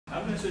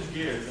switch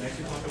gears and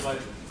actually talk about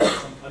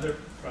some other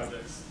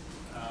projects.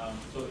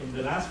 So in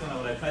the last one,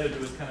 what I try to do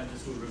is kind of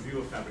just do a review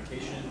of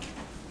fabrication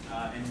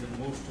and then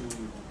move to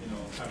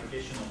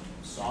fabrication of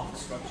soft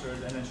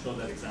structures and then show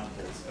that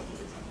examples, a couple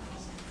of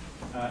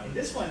examples. In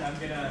this one, I'm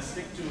going to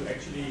stick to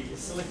actually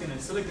silicon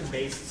and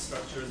silicon-based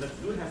structures that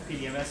do have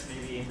PDMS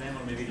maybe in them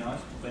or maybe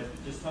not, but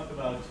just talk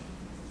about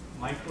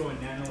micro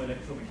and nano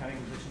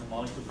electromechanical protection of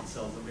molecules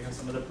themselves. And we have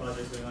some other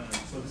projects going on.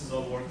 So this is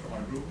all work from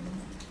our group.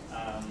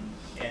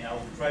 And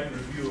I'll try to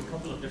review a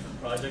couple of different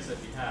projects that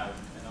we have,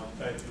 and I'll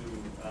try to,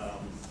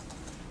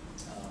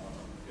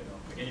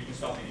 again, you can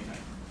stop me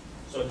anytime.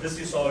 So this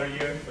you saw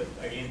earlier, but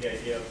again, the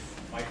idea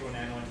of micro,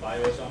 nano, and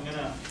bio. So I'm going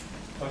to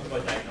talk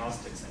about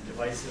diagnostics and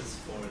devices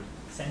for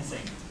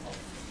sensing of,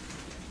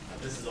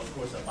 this is of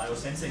course a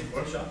biosensing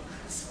workshop,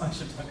 so I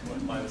should talk about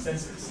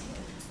biosensors.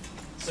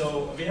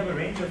 So we have a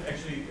range of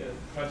actually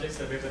projects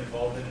that we've been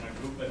involved in our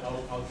group, but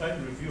I'll try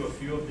to review a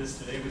few of this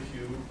today with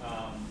you.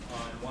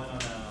 One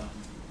on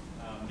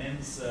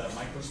MEMS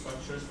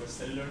microstructures for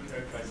cellular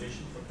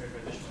characterization, for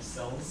characterization of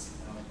cells.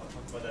 I'll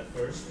talk about that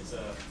first.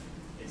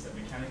 It's a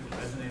mechanical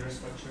resonator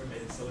structure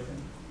made in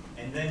silicon.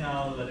 And then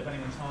I'll,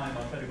 depending on time,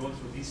 I'll try to go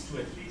through these two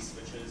at least,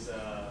 which is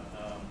a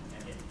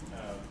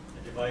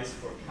device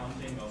for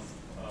counting of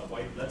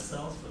white blood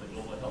cells for the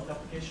global health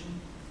application,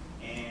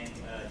 and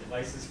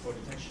devices for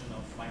detection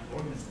of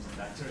microorganisms and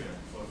bacteria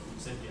for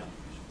food safety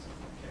applications.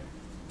 Okay.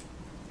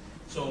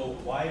 So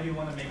why do you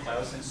want to make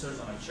biosensors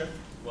on a chip?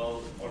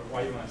 Well, or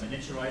why do you want to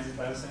miniaturize these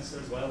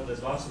biosensors? Well,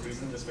 there's lots of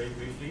reasons, just very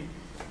briefly.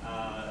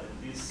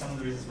 Some of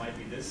the reasons might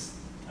be this.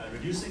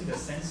 Reducing the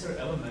sensor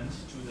element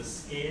to the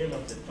scale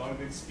of the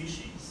target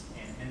species,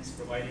 and hence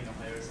providing a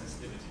higher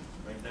sensitivity.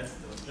 Right? That's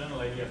the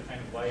general idea of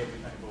kind of why we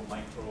kind of go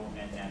micro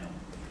and nano.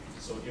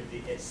 So if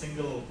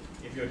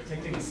you're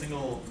detecting a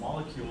single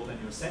molecule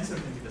and your sensor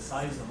can be the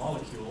size of the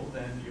molecule,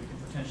 then you can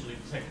potentially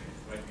detect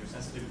it, right? Your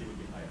sensitivity would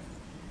be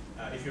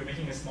higher. If you're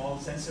making a small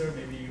sensor,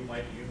 maybe you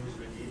might use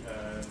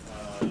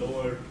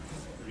lower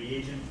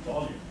reagent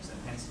volumes and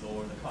hence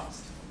lower the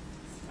cost.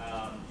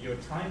 Your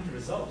time to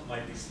result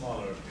might be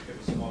smaller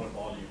because of smaller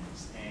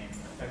volumes and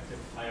effective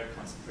higher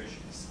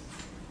concentrations.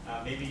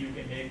 Maybe you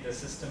can make the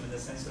system and the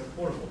sensor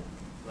portable,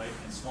 right,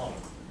 and smaller.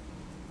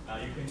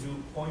 You can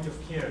do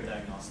point-of-care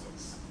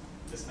diagnostics.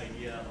 This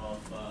idea of,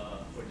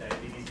 for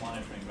diabetes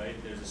monitoring, right?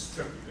 There's a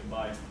strip you can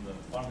buy from the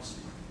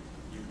pharmacy.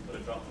 You can put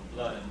a drop of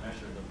blood and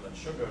measure the blood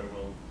sugar.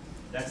 Well,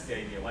 that's the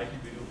idea. Why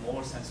can't we do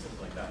more sensors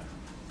like that?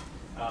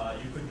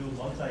 You could do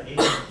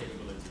multi-agent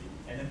capability,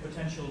 and then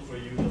potential for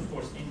use, of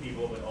course, in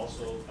vivo, but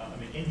also,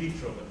 in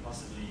vitro, but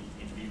possibly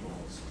in vivo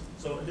also.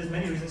 So there's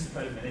many reasons to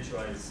try to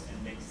miniaturize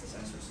and make the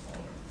sensor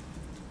smaller.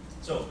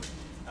 So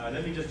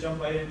let me just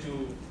jump right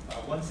into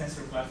one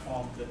sensor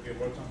platform that we've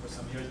worked on for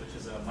some years, which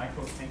is a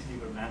micro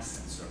cantilever mass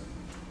sensor.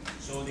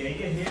 So the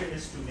idea here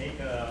is to make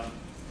a,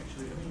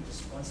 actually, let me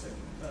just one second.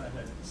 I thought I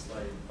had the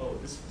slide. Oh,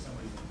 this for some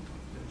reason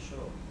didn't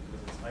show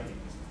because it's hiding.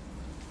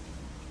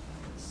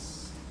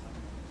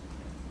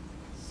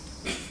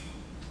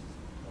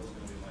 That was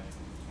going to be my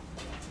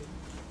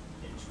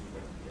intro.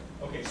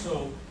 Yeah. Okay,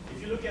 so if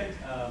you look at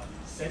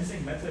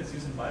sensing methods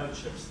using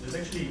biochips, there's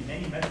actually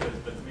many methods,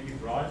 but maybe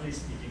broadly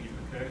speaking, you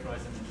can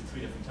characterize them into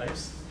three different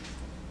types.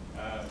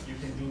 You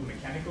can do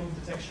mechanical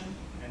detection,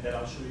 and that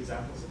I'll show you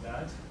examples of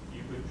that.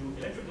 You could do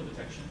electrical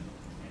detection,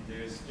 and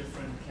there's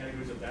different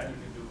categories of that. You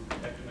can do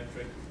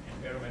electrometric,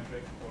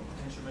 ampherometric, or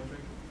potentiometric.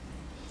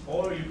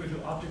 Or you could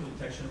do optical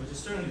detection, which is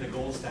certainly the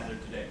gold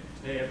standard today.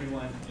 Today,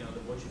 everyone,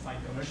 what you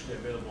find commercially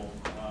available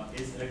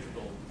is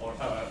electrical, or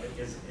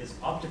is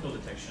optical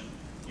detection.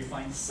 You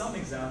find some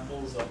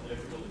examples of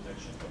electrical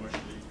detection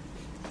commercially.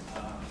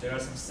 There are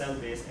some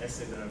cell-based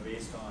assays that are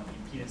based on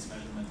impedance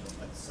measurement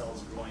of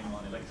cells growing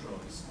on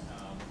electrodes,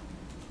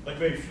 but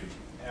very few.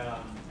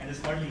 And there's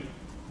hardly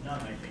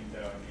none, I think,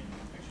 that are in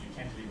actually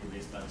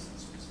cantilever-based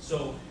biosensors.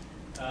 So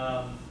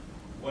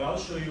what I'll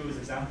show you is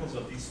examples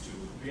of these two.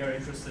 We are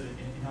interested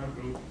in our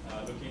group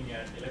looking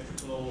at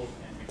electrical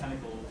and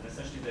mechanical, and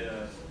essentially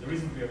the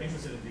reason we are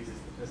interested in these is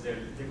because they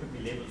could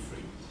be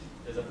label-free.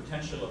 There's a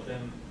potential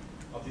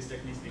of these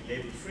techniques being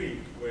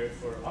label-free, where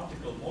for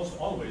optical, most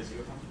always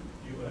you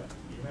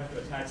have to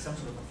attach some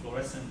sort of a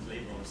fluorescent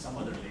label or some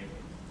other label.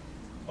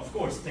 Of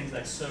course, things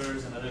like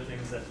SIRS and other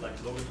things that, like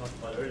Logan talked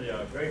about earlier,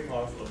 are very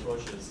powerful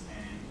approaches,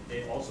 and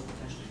they also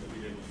potentially could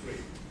be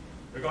label-free.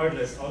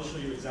 Regardless, I'll show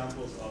you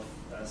examples of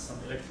some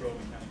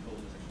electromechanical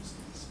detection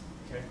schemes.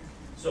 Okay,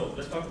 so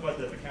let's talk about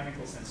the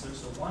mechanical sensor.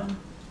 So one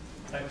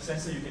type of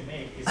sensor you can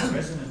make is a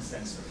resonance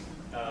sensor,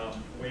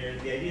 where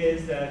the idea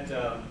is that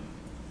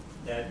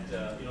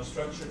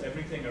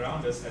everything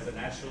around us has a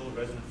natural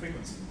resonant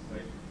frequency,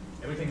 right?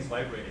 Everything is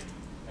vibrating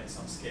at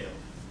some scale.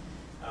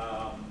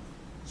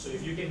 So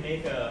if you can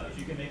make a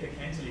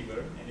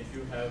cantilever, and if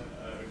you have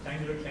a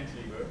rectangular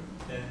cantilever,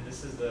 then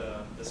this is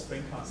the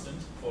spring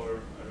constant for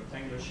a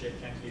rectangular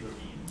shaped cantilever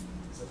beam.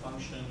 It's a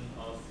function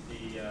of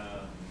the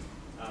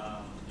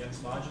Young's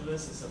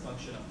modulus. It's a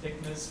function of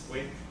thickness,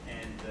 width,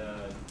 and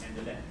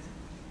the length.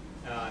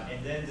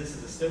 And then this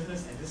is the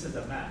stiffness, and this is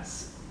the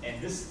mass. And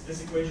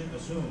this equation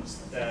assumes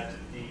that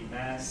the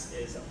mass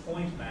is a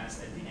point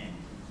mass at the end.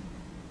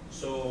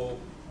 So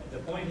the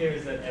point here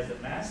is that as the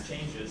mass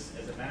changes,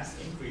 as the mass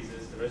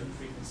increases, the resonant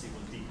frequency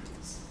will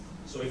decrease.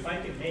 So if I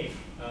can make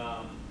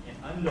an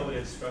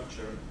unloaded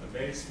structure, a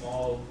very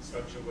small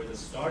structure where the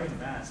starting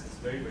mass is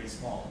very, very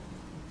small,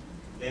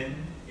 then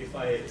if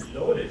I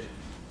load it,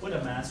 put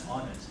a mass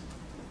on it,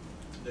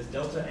 this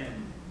delta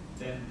n,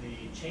 then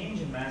the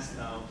change in mass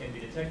now can be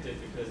detected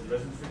because the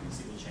resonant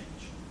frequency will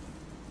change.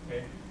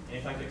 Okay? And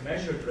if I can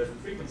measure the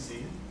resonant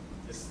frequency,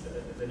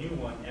 the new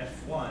one,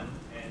 F1,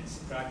 and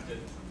subtract it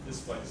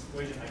this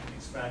equation, I can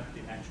extract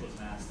the actual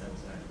mass that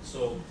was added.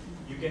 So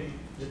you can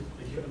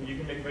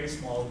make very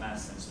small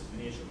mass sensors,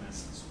 miniature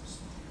mass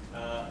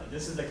sensors.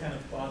 This is the kind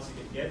of plots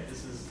you can get.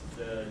 This is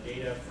the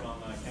data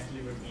from a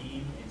cantilever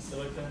beam in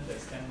silicon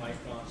that's 10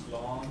 microns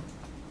long,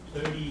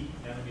 30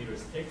 nanometers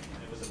thick,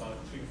 and it was about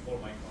 3 to 4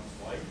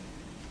 microns wide,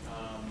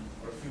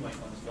 or a few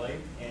microns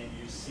wide. And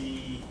you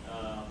see,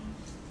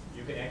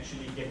 you can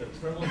actually get the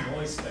thermal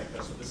noise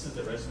spectra. So this is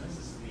the resonance,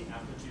 this is the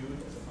amplitude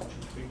as a function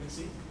of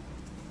frequency.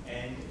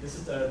 And this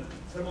is the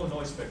thermal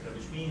noise spectra,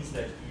 which means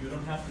that you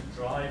don't have to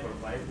drive or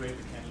vibrate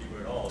the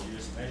cantilever at all. You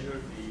just measure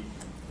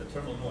the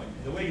thermal noise.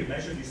 And the way you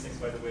measure these things,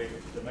 by the way,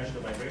 to measure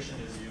the vibration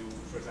is you,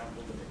 for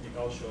example, the technique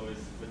I'll show is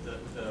with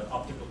the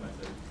optical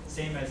method.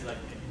 Same as like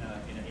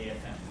in an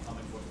AFM,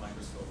 atomic force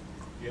microscope.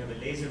 You have a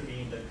laser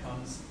beam that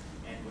comes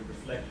and would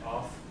reflect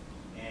off,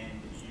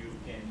 and you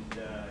can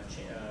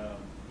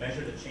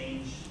measure the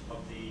change of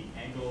the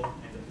angle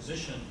and the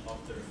position of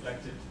the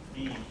reflected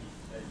beam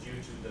due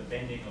to the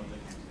bending of the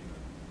cantilever.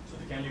 So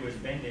the cantilever is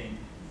bending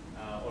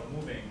or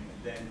moving,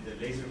 then the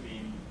laser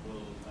beam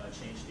will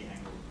change the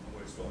angle of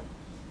where it's going.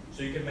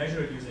 So you can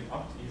measure it using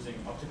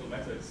optical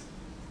methods.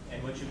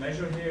 And what you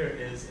measure here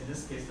is, in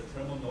this case, the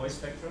thermal noise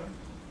spectra,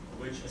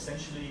 which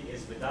essentially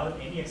is without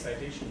any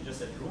excitation,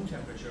 just at room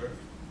temperature.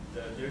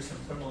 There's some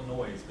thermal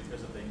noise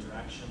because of the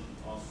interaction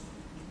of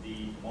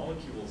the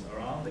molecules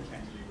around the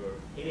cantilever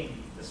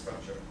hitting the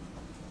structure.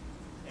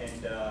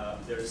 And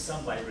there is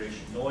some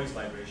vibration, noise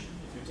vibration.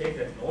 If you take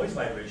that noise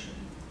vibration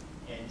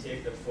and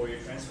take the Fourier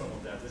transform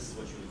of that, this is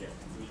what you'll get.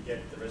 You'll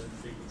get the resonant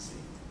frequency.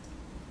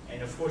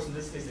 And of course, in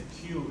this case, the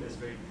Q is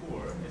very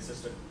poor. It's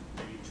just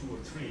maybe 2 or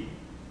 3,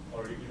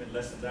 or even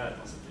less than that,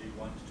 possibly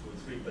 1 to 2 or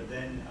 3. But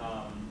then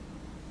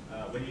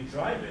when you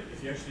drive it,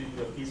 if you actually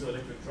do a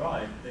piezoelectric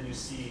drive, then you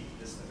see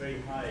this very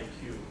high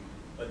Q,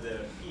 but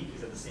the peak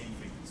is at the same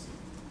frequency.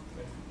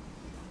 Okay?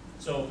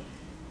 So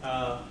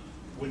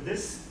with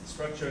this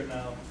structure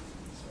now,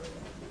 sorry,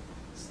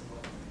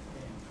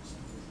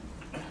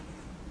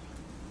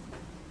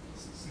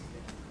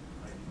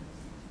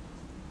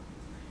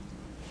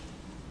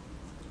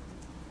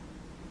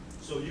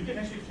 so you can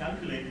actually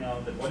calculate now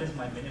that what is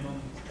my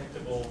minimum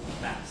detectable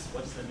mass?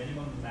 What's the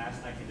minimum mass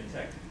I can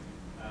detect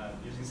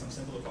using some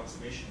simple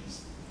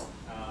approximations?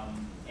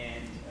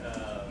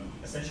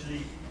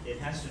 Essentially, it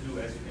has to do,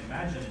 as you can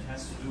imagine, it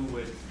has to do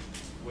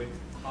with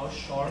how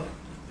sharp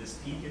this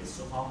peak is,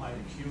 so how high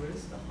the Q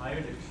is. The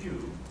higher the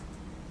Q,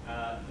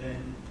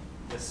 then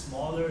the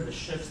smaller the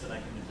shifts that I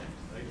can detect,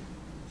 right?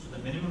 So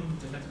the minimum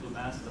detectable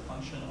mass is a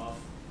function of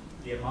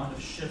the amount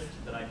of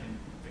shift that I can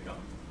pick up.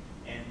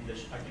 And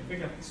I can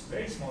pick up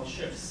very small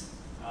shifts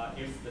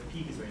if the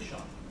peak is very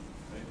sharp,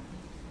 right?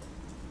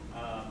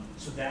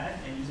 So that,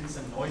 and using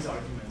some noise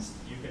arguments,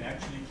 you can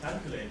actually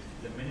calculate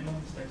the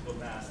minimum detectable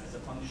mass as a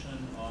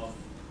function of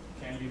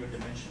cantilever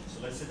dimension.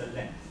 So let's say the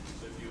length.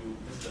 So if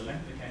this is the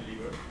length of the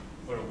cantilever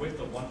for a width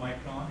of 1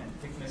 micron and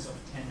thickness of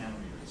 10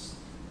 nanometers.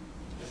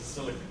 This is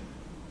silicon.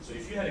 So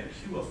if you had a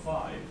Q of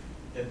 5,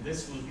 then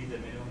this will be the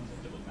minimum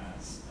detectable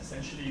mass.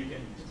 Essentially, you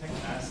can detect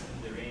mass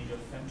in the range of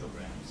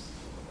femtograms.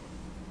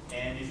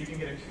 And if you can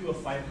get a Q of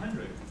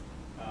 500,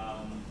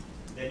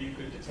 then you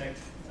could detect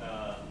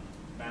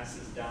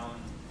masses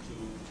down to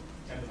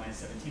 10 to the minus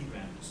 17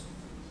 grams.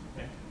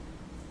 Okay?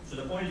 So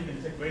the point is you can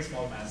detect very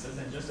small masses,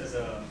 and just as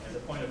a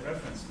point of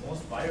reference,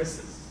 most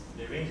viruses,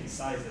 they range in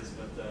sizes,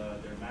 but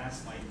their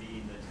mass might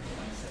be in the 10 to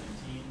the minus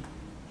 17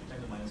 to 10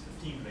 to the minus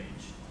 15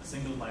 range. A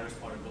single virus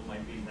particle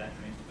might be in that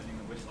range, depending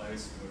on which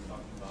virus you're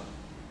talking about.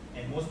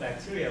 And most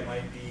bacteria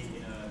might be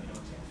in a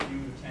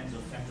few tens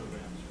of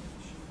femtograms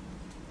range.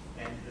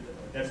 And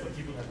that's what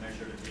people have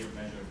measured, and we have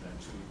measured that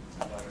too,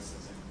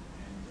 viruses and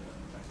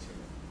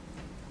bacteria.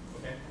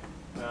 Okay?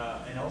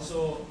 And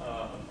also,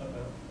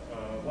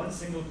 one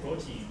single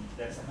protein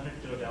that's 100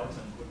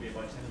 kilodalton would be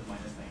about 10 to the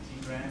minus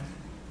 19 grams,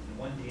 and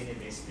one DNA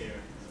base pair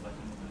is about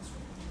 10 to the minus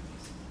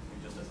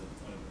 20, just as a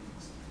point of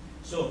reference.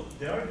 So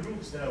there are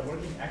groups that are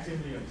working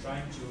actively on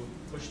trying to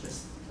push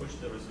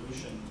the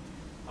resolution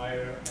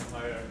higher and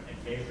higher and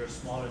measure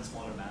smaller and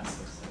smaller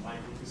masses. And my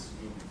group is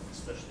group,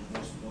 especially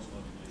most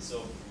notably.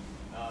 So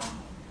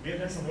we have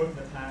done some work in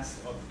the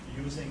past of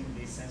using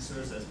these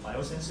sensors as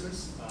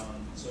biosensors.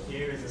 So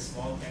here is a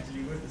small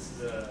cantilever. This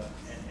is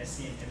an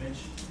SCM image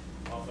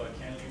of a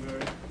cantilever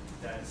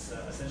that's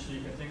essentially,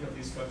 you can think of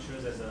these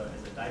structures as a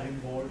diving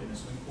board in a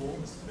swimming pool.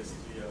 This is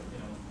basically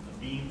a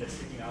beam that's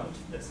sticking out,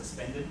 that's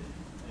suspended,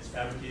 and is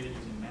fabricated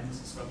using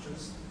MEMS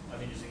structures.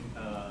 using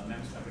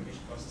MEMS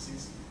fabrication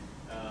processes.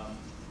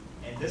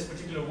 And this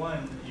particular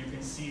one, you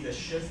can see the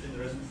shift in the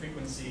resonant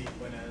frequency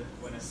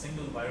when a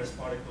single virus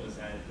particle is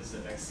added. This is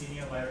a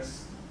vaccinia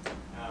virus,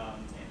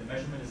 and the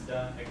measurement is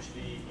done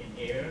actually in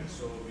air.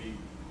 So we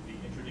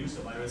introduce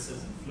the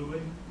viruses in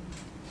fluid,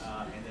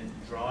 and then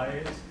dry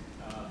it,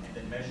 and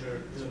then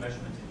do the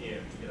measurement in air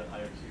to get a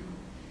higher Q.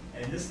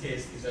 And in this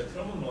case, these are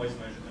thermal noise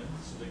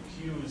measurements. So the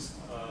Qs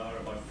are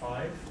about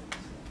 5.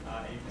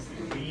 And you can see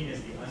the green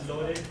is the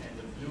unloaded, and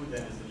the blue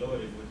then is the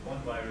loaded. With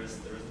one virus,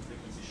 the resonant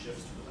frequency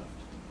shifts to the left.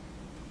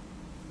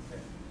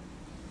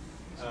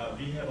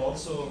 Okay. We have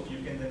also,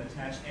 you can then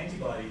attach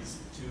antibodies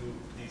to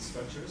these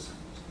structures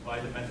by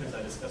the methods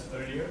I discussed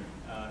earlier,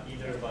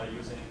 either by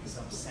using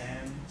some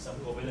SAM, some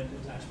covalent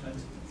attachment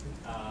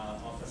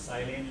of a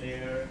silane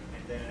layer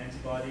and then an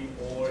antibody,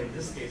 or in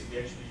this case, we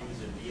actually use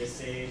a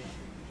BSA,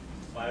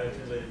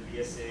 bioaccumulated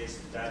BSA,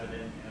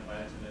 stavudin, and a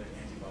bioaccumulated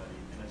antibody,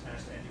 and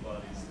attach the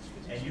antibodies.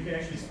 And you can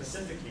actually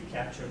specifically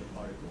capture the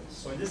particles.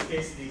 So in this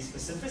case, the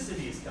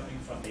specificity is coming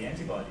from the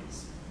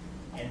antibodies,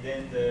 and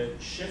then the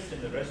shift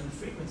in the resonant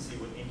frequency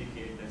would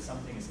indicate that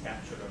something is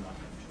captured or not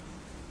captured.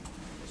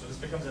 So this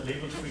becomes a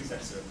label-free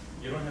sensor.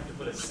 You don't have to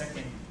put a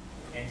second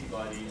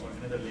antibody or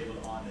another label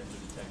on it to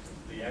detect it.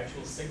 The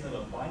actual signal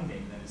of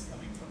binding then is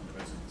coming from the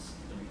resonance,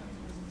 the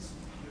mechanical resonance.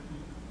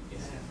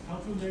 Yes. How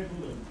to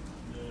label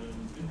the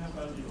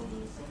antibody or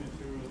the some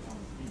material on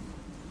the skin,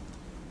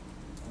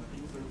 on the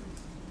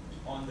surface?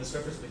 On the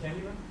surface of the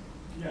cantilever?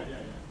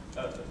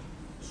 Yeah.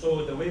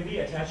 So the way we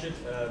attach it,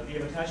 we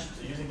have attached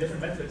using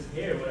different methods.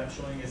 Here, what I'm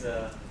showing is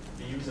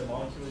we use a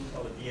molecule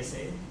called a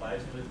BSA,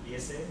 bioaccumulated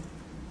BSA,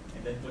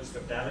 and then put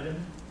streptavidin,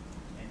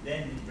 and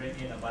then bring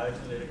in a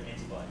bioaccumulated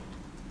antibody.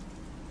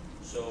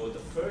 So the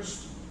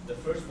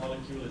first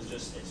molecule is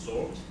just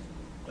absorbed,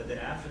 but then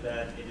after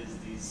that, it is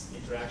these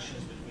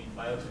interactions between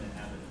biotin and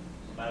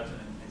avidin, biotin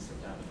and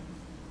streptavidin.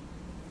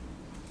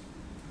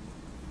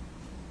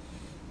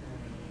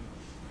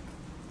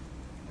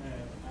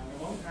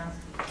 I want to ask,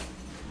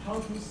 how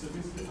to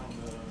service it on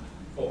the...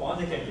 Oh, on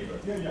the cantilever?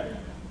 Yeah.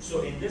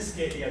 So in this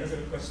case, yeah, that's a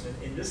good question.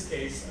 In this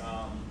case,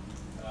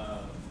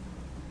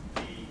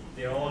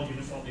 they're all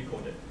uniformly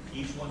coded.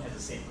 Each one has the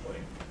same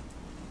coding.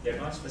 They're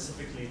not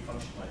specifically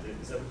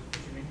functionalized. Is that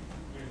what you mean?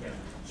 Yeah.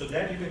 So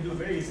that you can do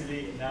very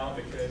easily now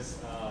because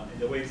in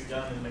the way it's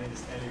done in many of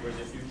these cantilevers,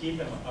 if you keep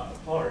them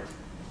apart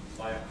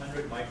by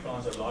 100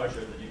 microns or larger,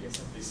 then you can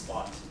simply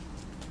spot.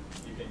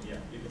 You can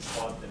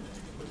spot them and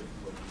you can put them in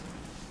code.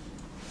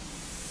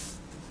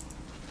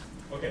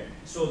 Okay,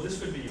 so this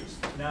could be used.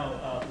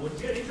 Now, what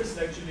we are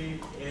interested actually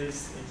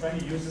is in trying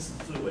to use this in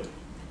fluid.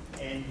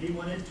 And we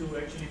wanted to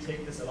actually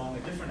take this along a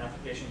different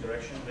application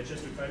direction, which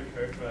is to try to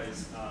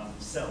characterize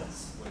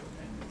cells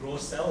and grow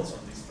cells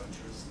on these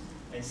structures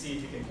and see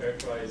if you can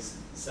characterize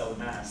cell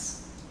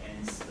mass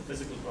and the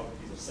physical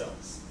properties of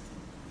cells.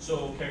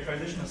 So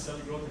characterization of cell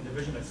growth and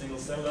division at single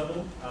cell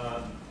level.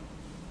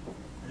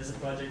 This is a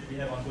project we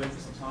have ongoing for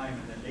some time,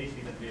 and then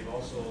lately that we have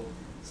also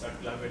started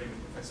collaborating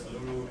with Professor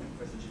Aluru and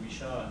Professor Jimmy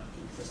Shah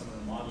for some of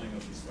the modeling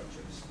of these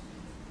structures.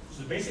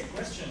 So the basic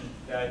question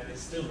that is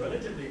still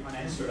relatively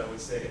unanswered, I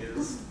would say,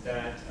 is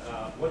that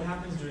what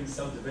happens during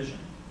cell division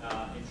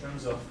in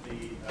terms of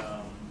the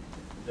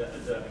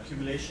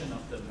accumulation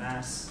of the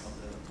mass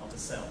of the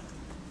cell,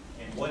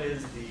 and what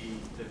is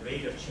the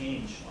rate of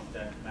change of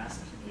that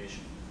mass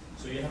accumulation.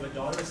 So you have a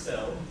daughter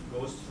cell,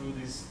 goes through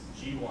this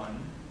G1,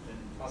 then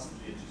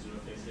possibly a G0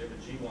 phase here, but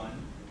G1,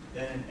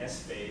 then an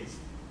S phase,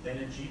 then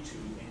a G2.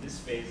 In this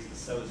phase, the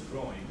cell is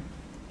growing.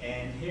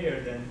 And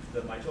here, then,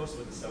 the mitosis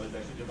with the cell is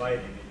actually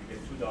dividing, and you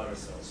get 2 daughter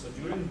cells. So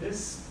during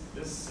this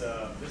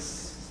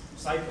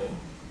cycle,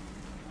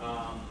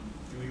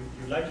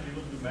 you like to be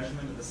able to do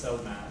measurement of the cell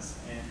mass.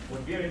 And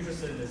what we are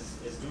interested in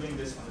is doing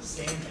this on the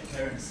same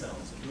adherent cells.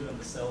 So do it on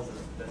the cells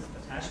that's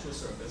attached to a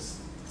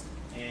surface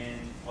and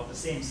of the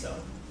same cell.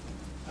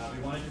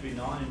 We want it to be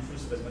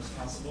non-intrusive as much as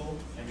possible,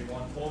 and we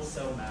want whole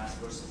cell mass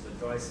versus the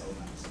dry cell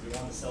mass. We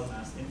want the cell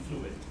mass in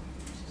fluid.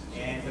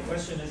 And the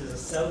question is the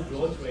cell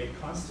growth rate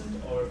constant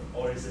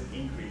or is it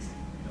increasing?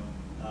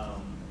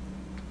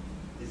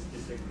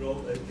 Is the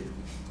growth,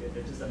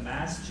 does the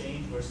mass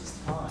change versus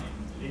time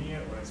linear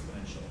or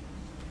exponential?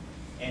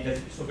 And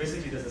so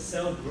basically, does the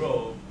cell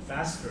grow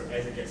faster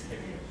as it gets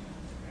heavier?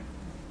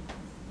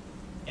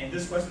 Okay. And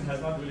this question has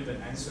not really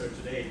been answered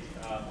to date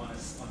on the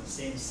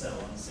same cell,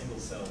 on a single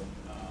cell.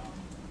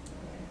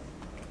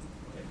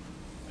 Okay.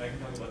 I can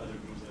talk about other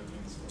groups that are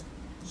doing this work.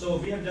 So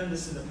we have done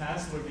this in the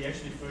past where we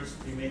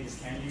made these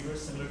cantilevers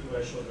similar to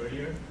what I showed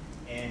earlier.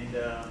 And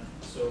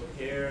so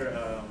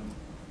here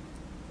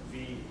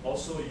we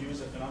also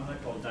use a phenomenon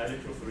called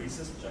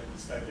dielectrophoresis, which I can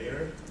describe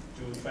later,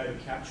 to try to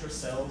capture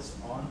cells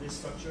on this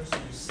structure. So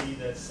you see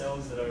that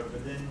cells that are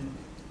within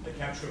the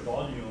capture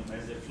volume,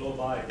 as they flow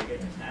by, they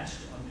get attached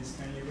on these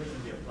cantilevers,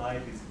 and we apply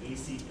these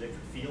AC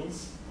electric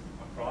fields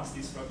across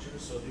these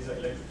structures. So these are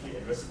electrically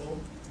addressable.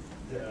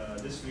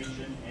 This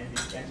region and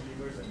these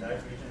cantilevers and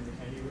that region and the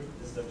cantilever.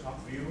 This is the top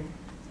view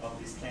of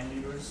these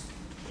cantilevers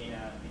in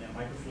a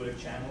microfluidic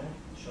channel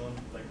shown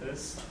like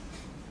this.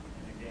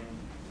 And again,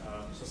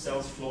 so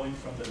cells flowing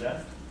from the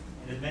left.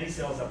 And there's many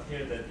cells up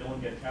here that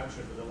don't get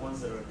captured, but the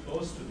ones that are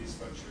close to these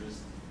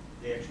structures,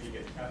 they actually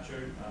get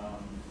captured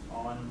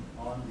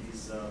on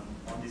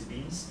these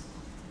beams.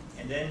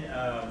 And then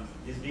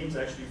these beams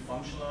are actually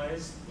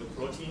functionalized with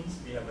proteins.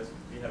 We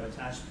have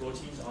attached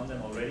proteins on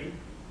them already,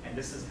 and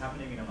this is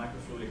happening in a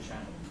microfluidic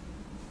channel.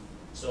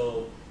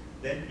 So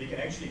then we can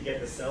actually get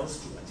the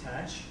cells to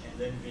attach, and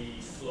then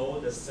we flow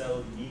the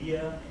cell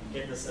media and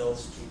get the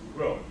cells to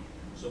grow.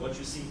 So what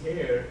you see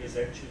here is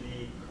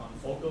actually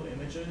confocal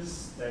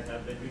images that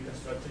have been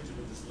reconstructed to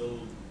do this little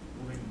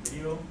moving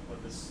video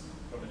of this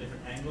from a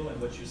different angle.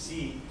 And what you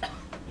see,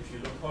 if you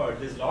look hard,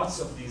 there's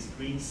lots of these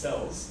green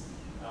cells.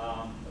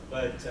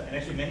 And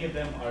actually many of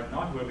them are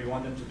not where we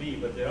want them to be,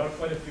 but there are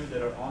quite a few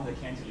that are on the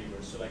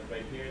cantilever. So like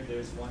right here,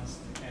 there's one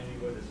on the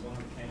cantilever, there's one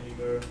on the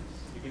cantilever.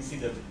 You can see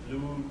the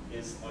blue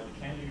is on the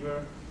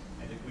cantilever,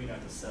 and the green are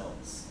the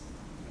cells.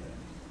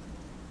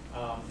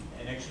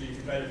 And actually, if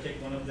you try to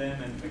take one of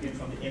them, and again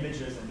from the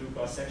images and do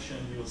cross-section,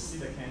 you will see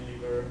the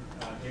cantilever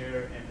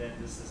here, and then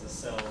this is a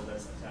cell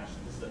that's attached.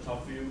 This is the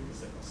top view, this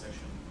is the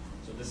cross-section.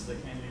 So this is the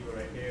cantilever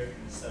right here,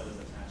 and the cell is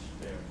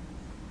attached there.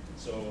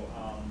 So,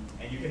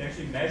 and you can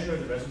actually measure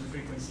the resonant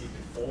frequency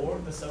before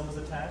the cell was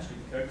attached. You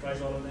can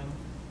characterize all of them,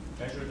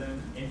 measure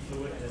them in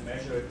fluid, and then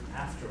measure it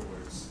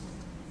afterwards.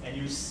 And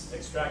you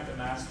extract the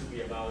mass to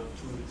be about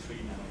 2 to 3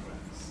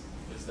 nanograms.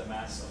 This is the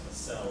mass of a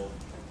cell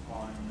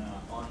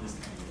on this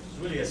cantilever. It's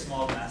really a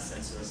small mass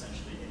sensor,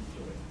 essentially, in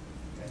fluid.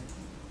 Okay?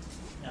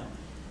 Now,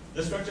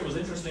 this structure was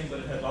interesting, but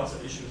it had lots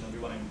of issues, and we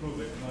want to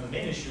improve it. And one of the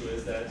main issue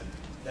is that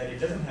it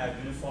doesn't have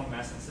uniform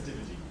mass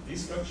sensitivity.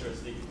 These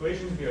structures, the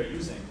equations we are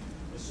using,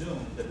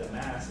 assume that the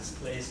mass is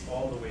placed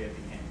all the way at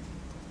the end,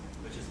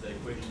 which is the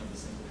equation of the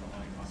simple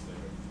harmonic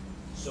oscillator.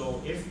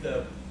 So if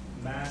the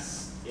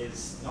mass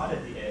is not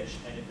at the edge,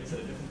 and if it's at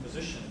a different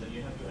position, then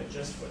you have to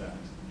adjust for that.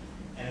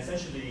 And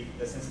essentially,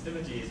 the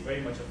sensitivity is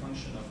very much a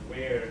function of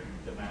where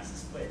the mass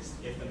is placed.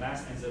 If the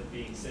mass ends up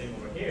being sitting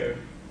over here,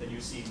 then you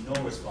see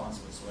no response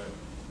whatsoever.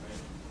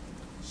 Right?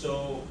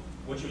 So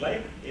what you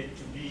like it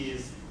to be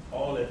is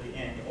all at the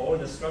end, or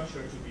the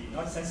structure to be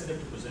not sensitive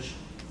to position.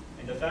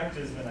 And the fact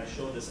is, when I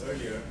showed this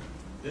earlier,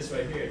 this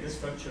right here, this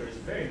structure is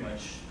very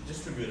much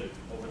distributed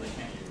over the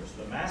cantilever.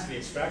 So the mass we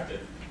extracted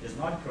is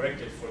not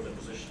corrected for the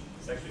position.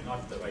 It's actually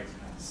not the right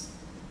mass,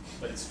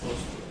 but it's close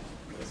to it,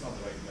 but it's not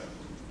the right level.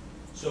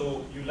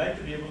 So you like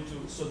to be able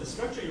to, so the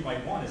structure you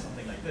might want is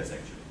something like this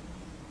actually,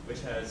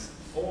 which has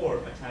 4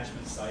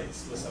 attachment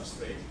sites to a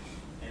substrate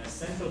and a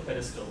central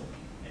pedestal.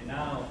 And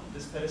now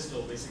this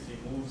pedestal basically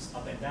moves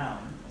up and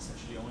down,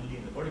 essentially only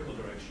in the vertical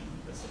direction.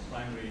 That's the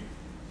primary,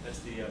 that's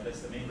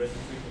the main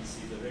resonant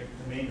frequency.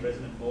 The main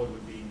resonant mode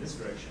would be in this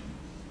direction.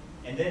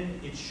 And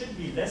then it should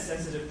be less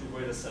sensitive to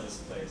where the cell is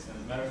placed. And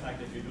as a matter of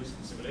fact, if you do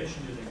some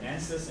simulation using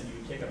ANSYS and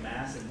you take a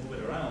mass and move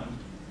it around,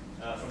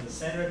 from the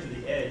center to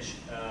the edge,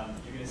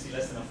 you're going to see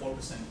less than a 4%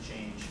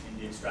 change in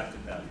the extracted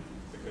value,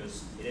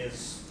 because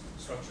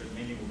structure is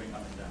mainly moving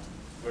up and down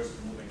versus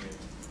moving it,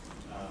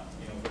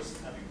 versus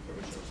having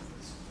curvature.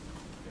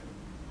 Okay.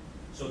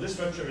 So this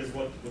structure is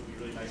what would be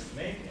really nice to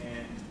make,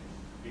 and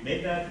we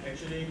made that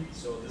actually.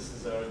 So this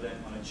is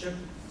then on a chip.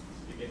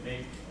 You can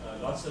make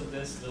lots of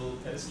this little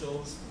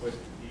pedestals with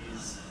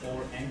these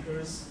 4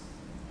 anchors.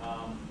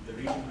 The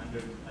region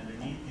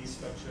underneath these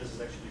structures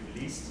is actually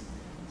released.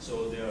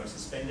 So they are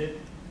suspended,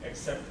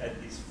 except at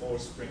these 4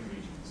 spring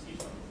regions, each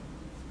one.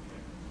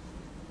 Okay.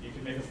 You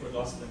can make, of course,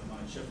 lots of them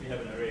on a chip. We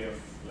have an array of,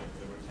 like,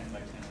 there were 10 by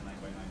 10 and 9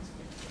 by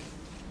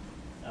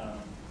 9.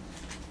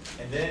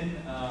 And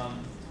then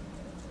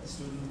a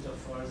student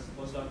of ours,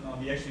 postdoc now,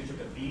 he actually took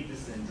a bead.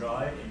 This is in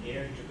dry. In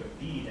air, he took a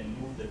bead and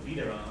moved the bead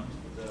around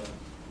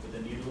with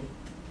the needle.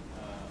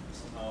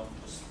 Somehow,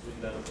 just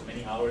doing that for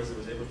many hours, he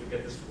was able to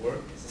get this to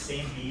work. It's the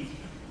same bead,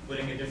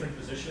 putting it in different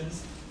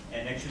positions.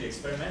 And actually,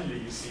 experimentally,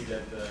 you see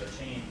that the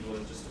change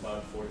was just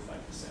about 4 to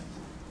 5%.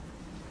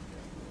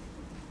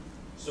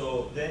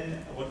 So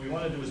then, what we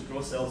want to do is grow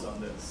cells on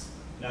this.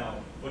 Now,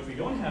 what we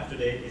don't have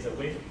today is a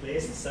way to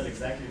place the cell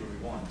exactly where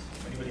we want.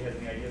 If anybody has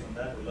any ideas on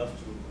that, we'd love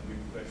to.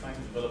 We're trying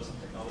to develop some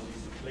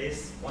technologies to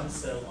place one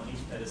cell on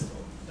each pedestal.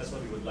 That's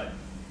what we would like.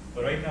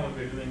 But right now, what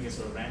we're doing is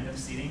sort of random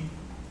seeding,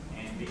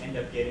 and we end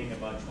up getting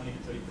about 20 to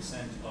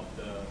 30% of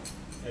the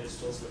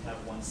pedestals would have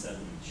 1 cell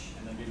each,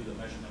 and then we do the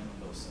measurement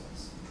of those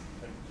cells.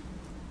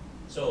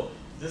 So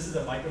this is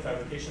a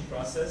microfabrication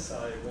process.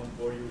 I won't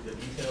bore you with the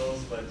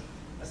details, but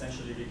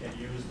essentially we can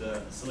use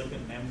the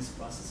silicon MEMS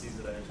processes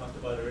that I talked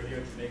about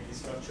earlier to make these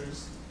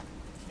structures.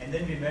 And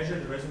then we measure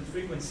the resonant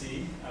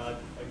frequency.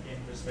 Again,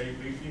 just very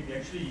briefly, we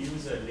actually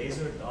use a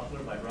laser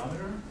Doppler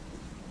vibrometer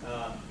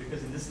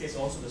because in this case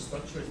also the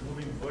structure is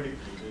moving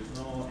vertically. There's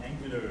no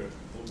angular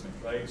movement,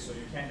 right? So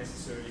you can't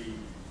necessarily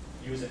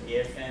use an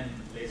AFM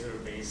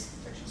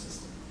laser-based detection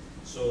system.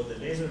 So the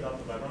laser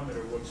Doppler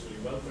vibrometer works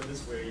really well for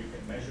this, where you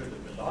can measure the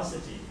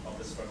velocity of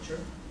the structure,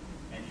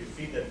 and you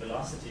feed that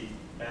velocity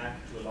back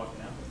to a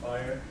lock-in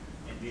amplifier.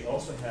 And we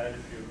also had,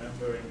 if you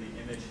remember in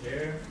the image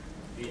here,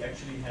 we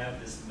actually have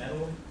this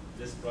metal,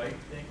 this bright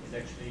thing is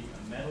actually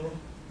a metal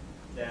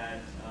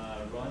that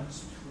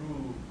runs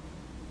through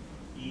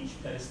each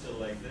pedestal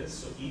like this.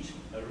 So each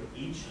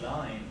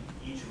line,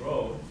 each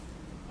row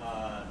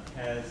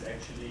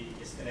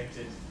is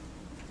connected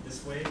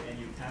this way, and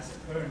you pass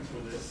a current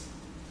through this,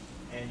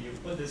 and you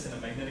put this in a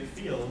magnetic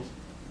field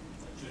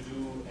to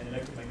do an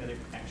electromagnetic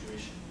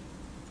actuation,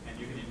 and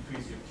you can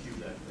increase your Q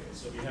that way.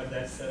 So we have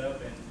that set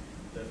up, and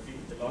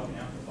the lock-in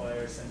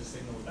amplifier sends a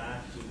signal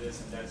back to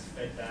this, and that's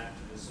fed back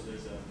to this. So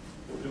there's a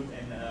loop,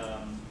 and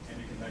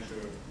you can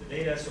measure the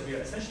data. So we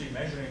are essentially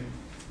measuring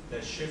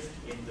the shift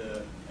in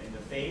the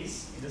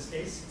phase in this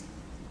case,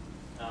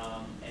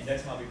 and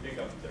that's how we pick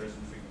up the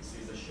resonant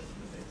frequency, is the shift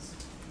in the phase.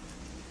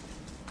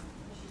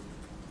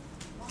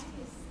 Why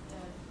is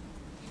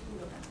you can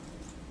go back to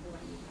the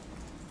one you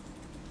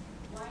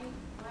have.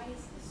 Why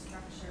is the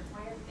structure?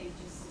 Why aren't they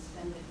just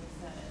suspended with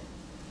the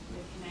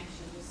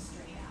connection just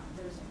straight out?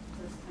 There's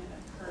kind of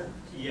a curve.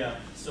 Yeah.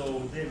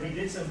 So we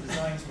did some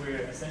designs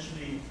where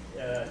essentially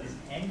these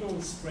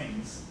angled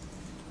springs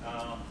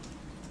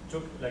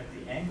took like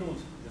the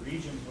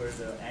region where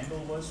the angle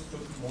was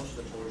took most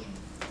of the torsion.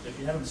 So if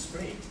you have them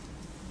straight,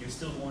 you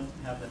still won't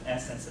have them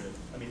as sensitive.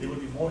 I mean, they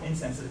would be more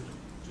insensitive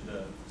to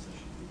the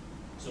position.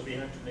 So we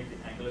had to make the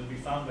angle, and we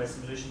found by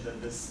simulation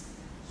that this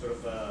sort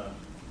of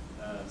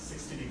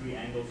 60-degree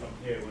angle from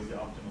here was the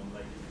optimum.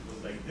 Like if it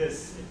was like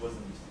this, it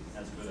wasn't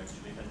as good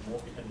actually. It had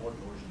more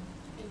torsion.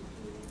 And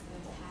can you make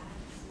the pad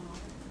smaller?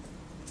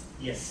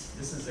 Yes,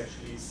 this is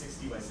actually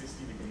 60 by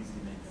 60. We can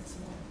easily make that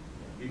smaller.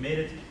 Yeah. We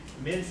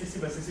made it 60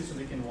 by 60 so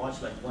we can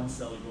watch like one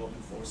cell go up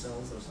to 4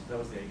 cells or something. That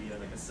was the idea,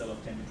 like a cell of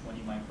 10 to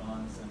 20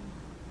 microns, and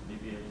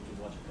maybe able to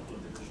watch a couple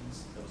of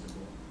divisions. That was the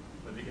goal.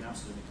 But we can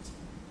absolutely make it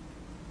smaller.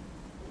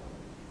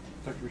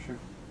 Dr. Bashir.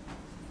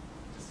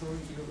 So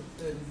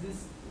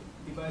this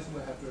device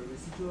will have a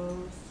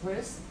residual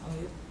stress on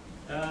it?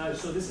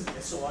 So this is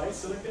SOI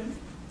silicon.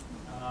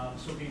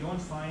 So we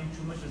don't find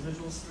too much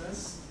residual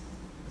stress.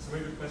 That's a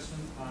very good question.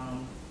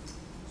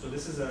 So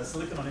this is a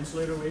silicon on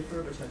insulator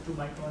wafer, which has 2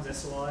 microns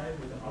SOI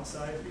with an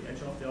oxide. We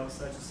etch off the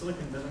oxide, so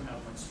silicon doesn't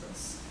have much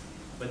stress.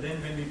 But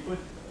then when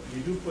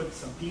we do put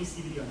some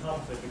PECVD on top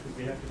of it, because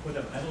we have to put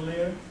a metal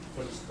layer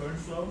for this current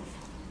flow,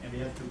 and we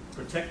have to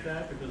protect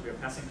that because we are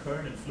passing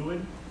current and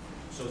fluid.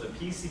 So the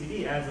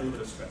PECVD adds a little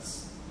bit of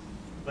stress.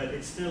 But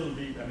it's still,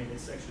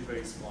 it's actually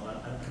very small. I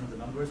don't know the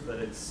numbers, but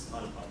it's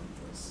not a problem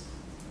for us.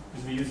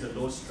 Because we use a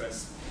low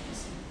stress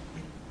PECVD.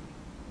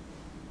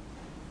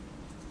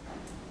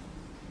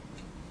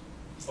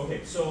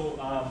 Okay, so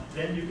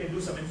then you can do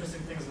some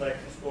interesting things like,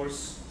 of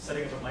course,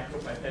 setting up a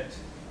micropipette.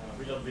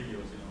 We love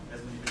videos,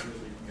 as many videos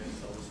we can get.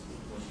 It's always cool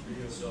to watch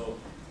videos. So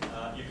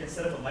you can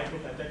set up a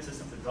micropipette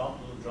system to drop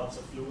little drops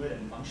of fluid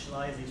and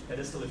functionalize each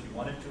pedestal if you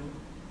wanted to.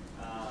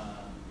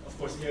 Of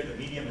course, here the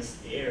medium is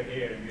air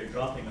here, and we are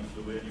dropping a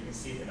fluid. You can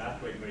see it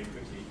evaporate very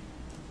quickly,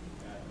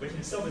 which in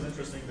itself is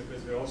interesting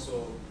because we're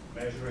also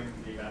measuring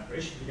the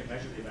evaporation. We can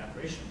measure the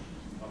evaporation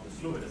of the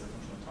fluid as a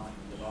function of time,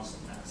 the loss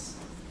of mass.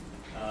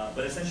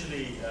 But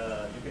essentially,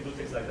 you can do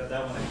things like that.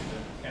 That one, actually,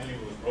 the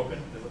cantilever was broken.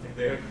 There's nothing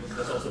there.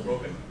 That's also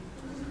broken.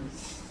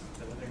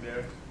 There's nothing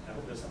there. I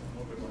hope there's something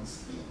more good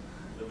ones.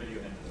 The video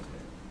ended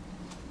okay.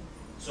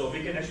 So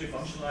we can actually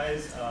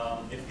functionalize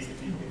if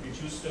we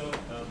choose to,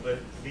 but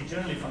we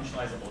generally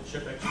functionalize the whole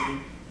chip actually,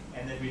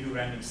 and then we do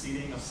random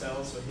seeding of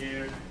cells. So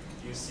here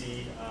you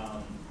see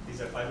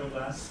these are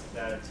fibroblasts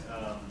that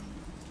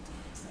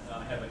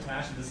have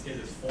attached. In this case,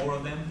 there's 4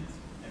 of them,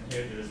 and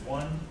here there's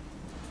 1.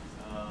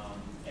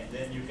 And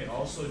then you can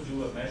also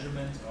do a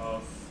measurement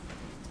of,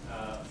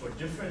 for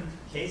different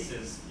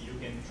cases, you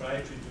can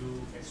try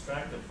to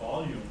extract the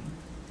volume,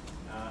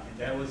 and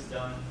that was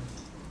done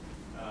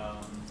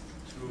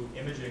through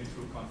imaging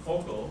through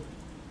confocal,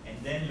 and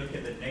then look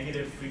at the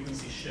negative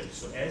frequency shift.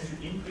 So as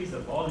you increase the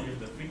volume,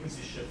 the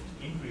frequency shift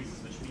increases,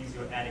 which means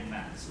you're adding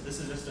mass. So this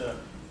is just a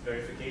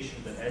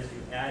verification that as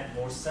you add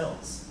more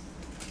cells,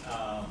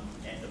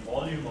 and the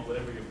volume of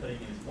whatever you're putting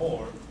in is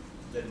more,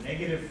 the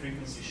negative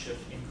frequency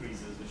shift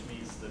increases, which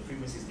means the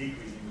frequency is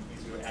decreasing, which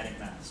means you're adding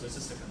mass. So it's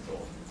just a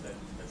control that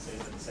says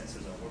that the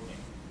sensors are working.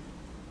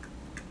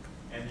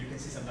 And you can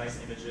see some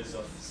nice images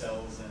of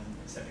cells and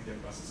sending their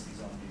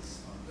processes on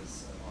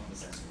the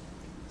sensor.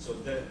 So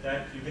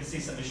that you can see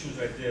some issues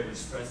right there with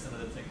stress,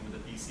 another thing with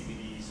the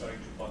PCVD starting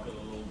to buckle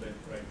a little bit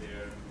right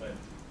there. But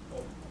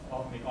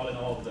all in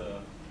all, the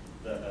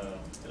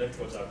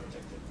electrodes are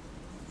protected.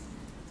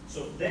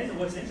 So then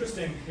what's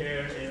interesting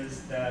here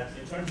is that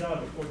it turns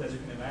out, of course, as you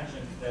can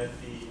imagine, that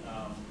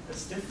the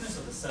stiffness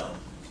of the cell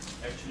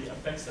actually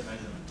affects the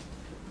measurement.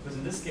 Because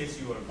in this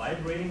case, you are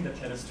vibrating the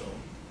pedestal,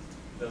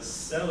 the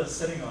cell is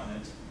sitting on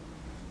it,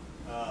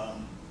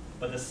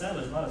 but the cell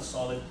is not a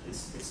solid,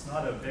 it's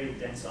not a very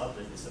dense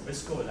object, it's a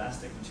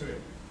viscoelastic material.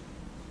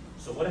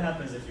 So what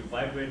happens if you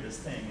vibrate this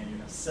thing and you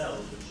have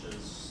cells, which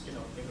is,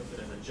 think of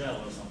it as a gel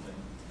or something,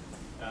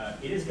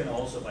 it is going to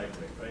also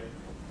vibrate, right?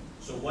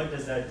 So what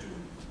does that do?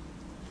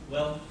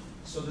 Well,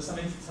 so there's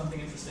something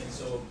interesting.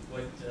 So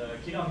what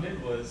Kidong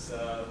did was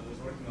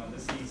working on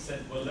this. He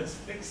said, well, let's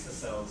fix the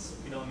cells. So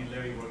Kidong and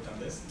Larry worked on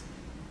this.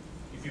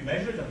 If you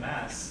measure the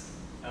mass,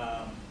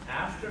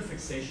 after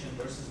fixation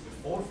versus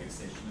before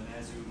fixation. And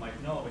as you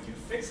might know, when you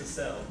fix a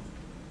cell,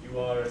 you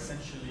are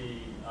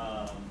essentially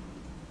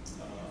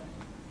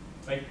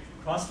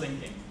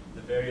cross-linking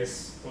the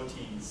various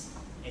proteins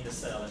in the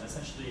cell. And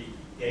essentially,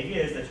 the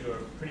idea is that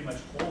you're pretty much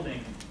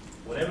holding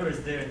whatever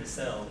is there in the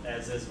cell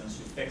as is once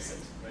you fix it,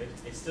 right?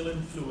 It's still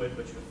in fluid,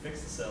 but you have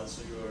fixed the cell,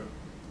 so you're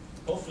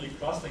hopefully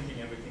cross-linking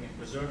everything and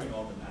preserving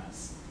all the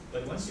mass.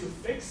 But once you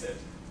fix it,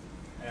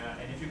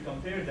 and if you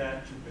compare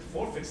that to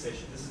before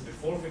fixation, this is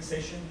before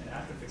fixation and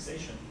after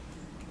fixation.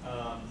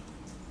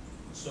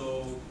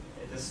 So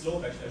the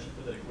slope, actually, I should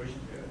put that equation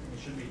here. I think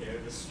it should be here.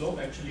 The slope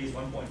actually is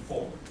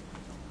 1.4.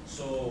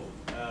 So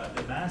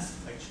the mass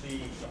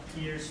actually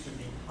appears to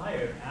be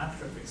higher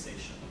after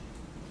fixation.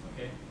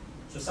 Okay.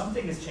 So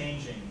something is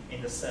changing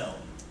in the cell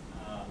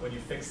when you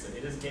fix it.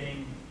 It is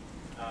getting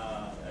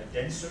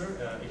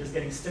denser. It is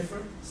getting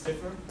stiffer,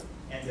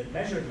 and the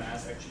measured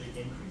mass actually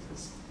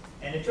increases.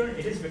 And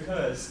it is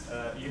because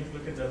you have to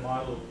look at the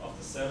model of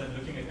the cell and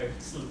looking at a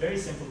still very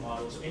simple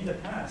model. So in the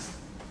past,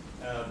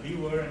 we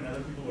were and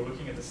other people were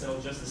looking at the cell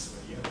just this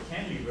way. You have a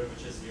cantilever,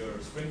 which is your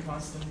spring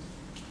constant,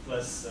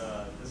 plus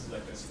this is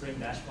like a spring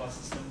dashpot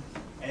system,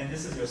 and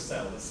this is your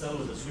cell. The cell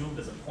was assumed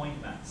as a point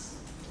mass,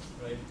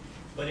 right?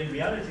 But in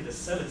reality, the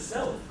cell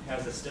itself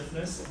has a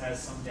stiffness,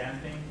 has some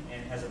damping,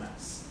 and has a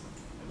mass.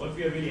 And what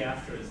we are really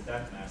after is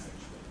that mass,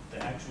 actually,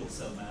 the actual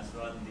cell mass,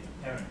 rather than the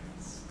apparent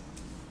mass.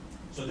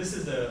 So this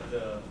is the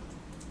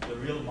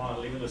real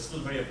model, even though it's still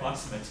very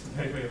approximate,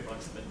 very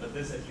approximate, but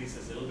this at least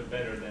is a little bit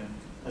better than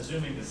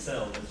assuming the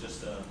cell is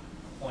just a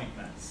point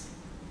mass.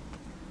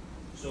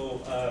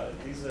 So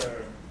these are,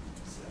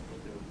 let's see, I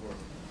hope they would work.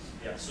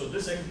 Yeah, so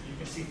this, you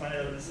can see finite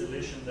element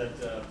simulation that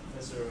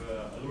Professor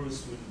Alura's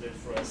student did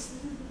for us,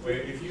 where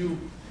if you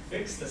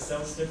fix the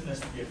cell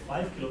stiffness to be at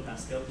 5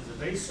 kilopascal, which is a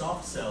very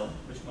soft cell,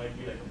 which might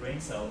be like a brain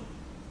cell,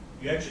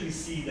 you actually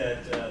see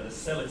that the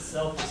cell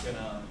itself is going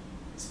to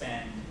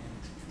expand and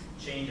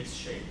change its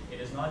shape.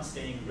 It is not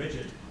staying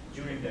rigid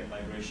during that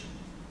vibration.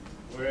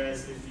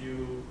 Whereas if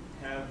you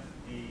have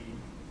the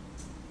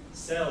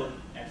cell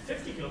at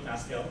 50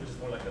 kilopascal, which is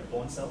more like a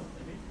bone cell,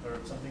 maybe, or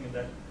something in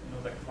that,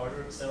 like a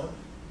harder cell,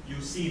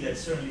 you see that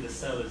certainly the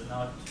cell is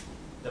not,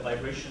 the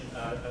vibration,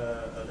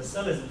 the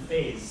cell is in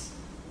phase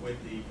with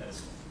the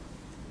pedestal.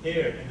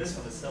 Here, in this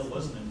one, the cell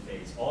wasn't in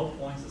phase. All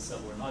points of the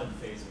cell were not in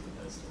phase with the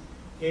pedestal.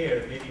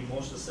 Here, maybe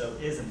most of the cell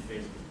is in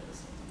phase with the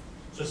pedestal.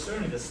 So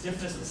certainly the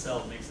stiffness of the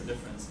cell makes a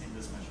difference in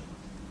this measurement.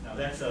 Now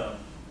that's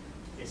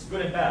it's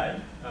good and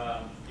bad.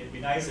 It'd be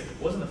nice if it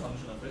wasn't a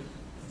function of it,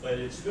 but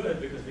it's good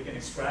because we can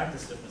extract the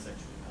stiffness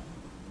actually now.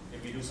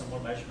 If we do some more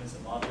measurements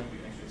and modeling, we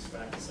can actually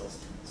extract the cell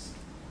stiffness.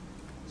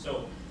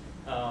 So,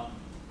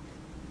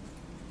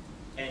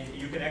 and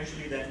you can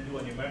actually then do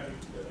a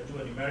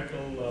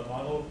numerical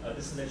model.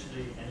 This is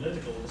actually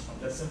analytical, just from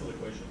that simple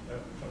equation,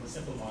 from the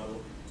simple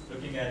model,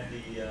 looking at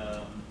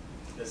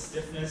the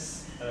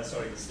stiffness, the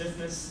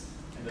stiffness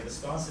and the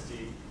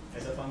viscosity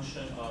as a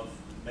function of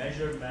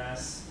measured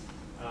mass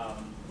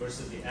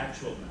versus the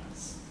actual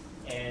mass.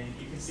 And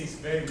you can see it's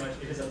very much,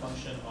 it is a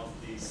function of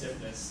the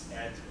stiffness.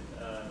 At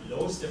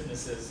low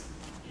stiffnesses,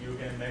 you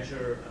can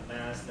measure a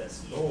mass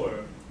that's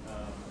lower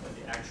than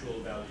the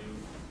actual value,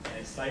 and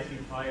it's slightly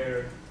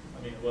higher.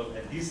 I mean, well,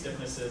 at these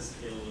stiffnesses,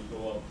 it'll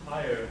go up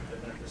higher than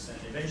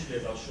 100%. Eventually,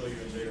 as I'll show you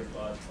in later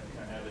plot, I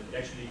can have it.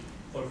 Actually,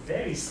 for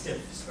very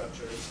stiff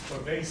structures, for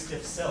very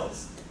stiff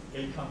cells,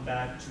 it'll come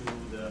back to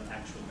the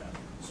actual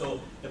value. So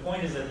the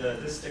point is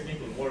that this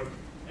technique will work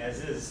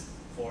as is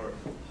for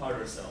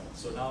harder cells.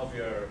 So now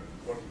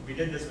we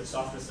did this with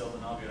softer cells,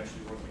 and now we're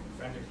actually working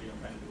frantically on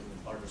trying to do it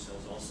with harder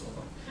cells also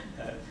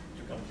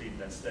to complete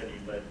that study.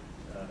 But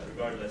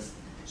regardless,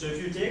 so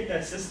if you take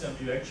that system,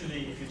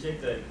 if you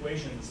take the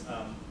equations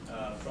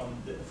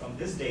from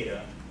this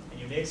data and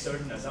you make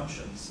certain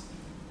assumptions,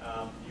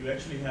 you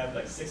actually have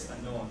like 6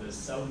 unknowns. There's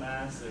cell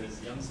mass,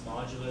 there's Young's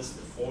modulus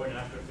before and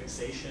after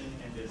fixation,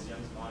 and there's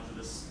Young's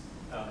modulus,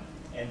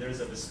 and there's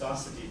a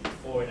viscosity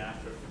before and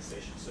after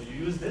fixation. So you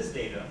use this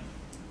data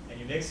and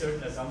you make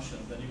certain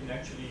assumptions, then you can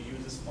actually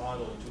use this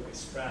model to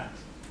extract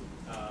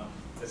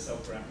the cell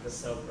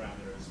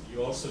parameters.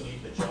 You also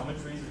need the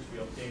geometries, which we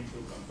obtain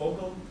through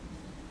confocal.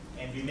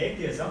 And we make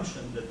the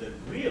assumption that the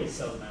real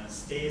cell mass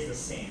stays the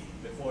same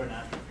before and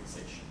after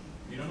fixation.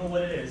 We don't know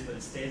what it is, but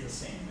it stays the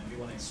same, and we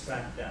want to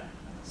extract that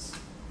mass.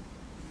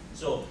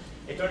 So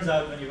it turns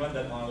out when you run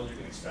that model, you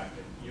can extract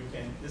it.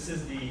 This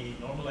is the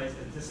normalized,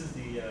 this is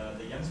the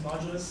Young's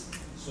modulus.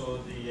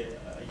 So the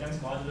Young's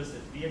modulus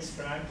that we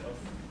extract of,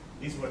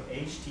 these were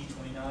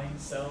HT29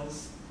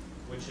 cells,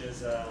 which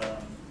is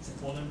it's a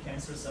colon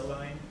cancer cell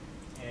line.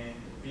 And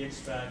we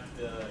extract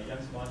the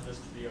Young's modulus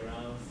to be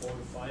around 4 to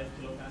 5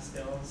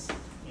 kilopascals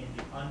in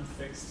the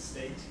unfixed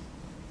state.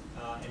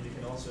 And we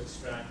can also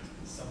extract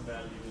some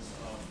values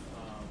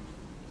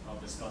of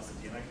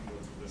viscosity. And I can go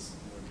through this in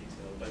more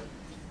detail. But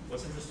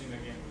what's interesting,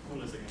 again,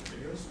 cool is, again,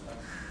 videos.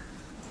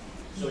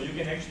 So you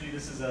can actually, you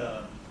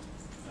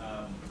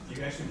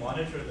can actually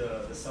monitor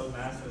the cell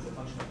mass as a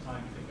function of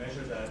time. You can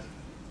measure that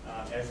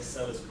as the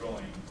cell is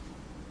growing.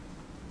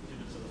 If you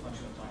this is a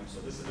function of time. So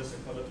this is just a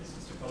color, this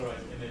is a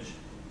colorized image,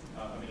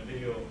 a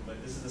video,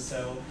 but this is the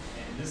cell.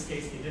 And in this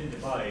case, it didn't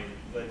divide,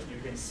 but you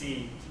can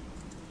see,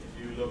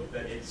 if you look,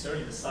 that it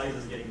certainly the size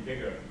is getting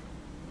bigger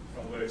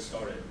from where it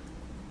started.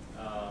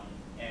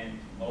 And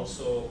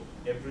also,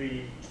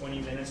 every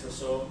 20 minutes or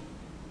so,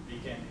 we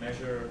can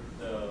measure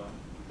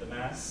the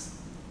mass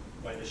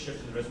by the shift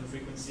in the resonant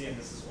frequency, and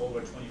this is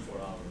over 24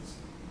 hours.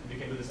 And we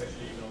can do this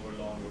actually even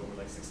over longer, over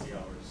like 60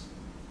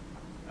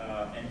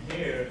 hours. And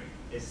here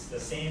is the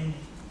same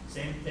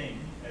thing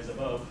as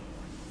above,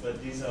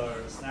 but these are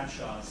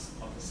snapshots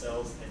of the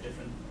cells at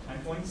different time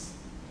points.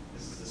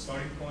 This is the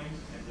starting point,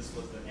 and this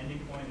was the ending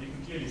point. You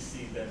can clearly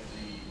see that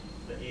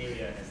the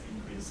area has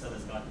increased, the cell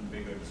has gotten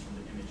bigger just from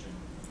the imaging.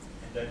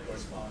 And that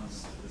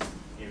corresponds to this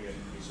area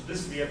increase. So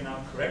this, we have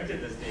now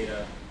corrected this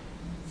data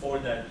for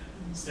that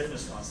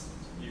stiffness constant.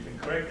 You can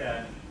correct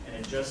that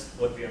and adjust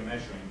what we are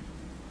measuring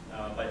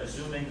by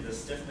assuming the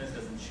stiffness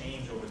doesn't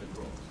change over the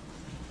growth.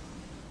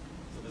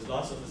 So there's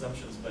lots of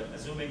assumptions, but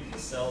assuming the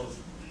cell's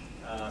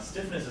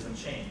stiffness doesn't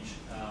change,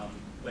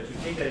 but you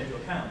take that into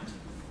account,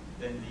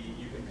 then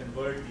you can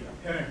convert the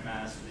apparent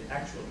mass to the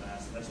actual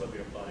mass, and that's what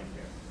we're plotting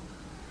here.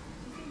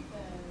 Do you think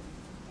the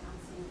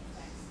bouncing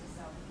affects the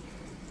cell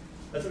behavior?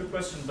 That's a good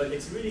question, but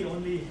it's really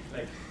only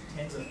like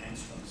tens of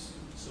angstroms.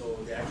 So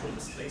the actual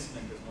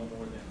displacement is no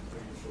more than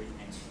 30 to 40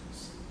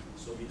 angstroms.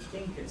 So we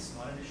think it's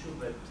not an issue,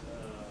 but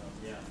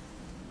yeah.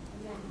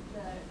 And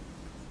then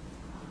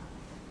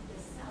the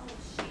cell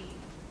shape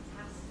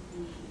has to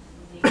be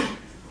related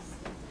to the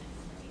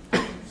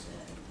stiffness,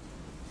 right?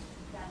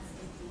 That's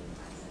dictated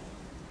by the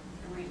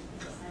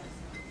arrangement of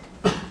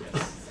cytosol. Yes.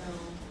 So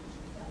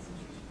that's a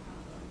huge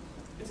problem.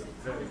 It's a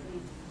It's very- probably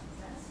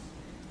best.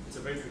 It's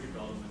a very tricky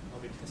problem, and how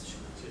we test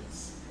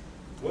challenges.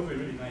 What would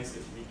be really nice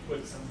if we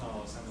could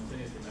somehow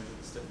simultaneously measure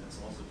the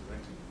stiffness also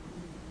directly.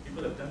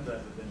 People have done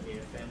that with an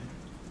AFM,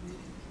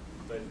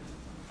 but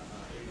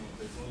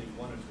there's only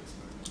one or two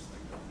experiments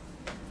like that.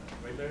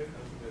 Right there, I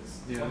don't think there's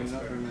Yeah, one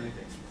not very experiment.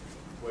 many.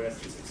 Whereas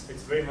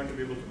it's very hard to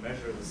be able to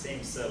measure the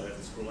same cell as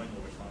it's growing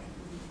over time.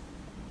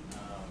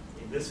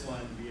 In this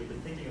one, we have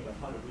been thinking about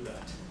how to do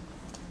that,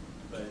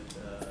 but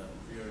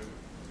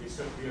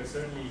we are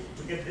certainly,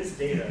 to get this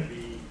data,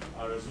 we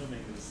are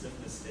assuming that the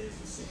stiffness stays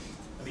the same.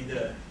 I mean,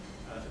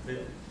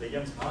 the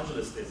Young's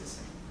modulus stays the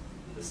same.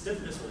 The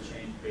stiffness will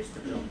change based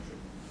on geometry,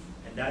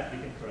 and that we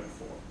can correct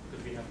for,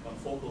 because we have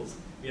confocals.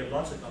 We have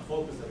lots of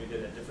confocals that we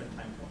did at different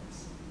time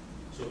points.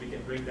 So we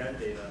can bring that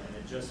data and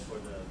adjust for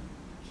the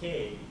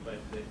K, but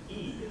the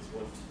E is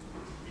what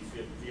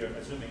we are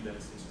assuming that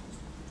it's constant.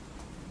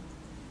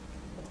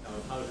 Now,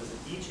 how does the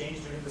E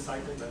change during the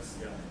cycle? That's,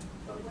 yeah,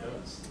 how it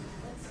does.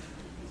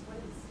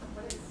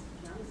 What is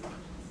Young's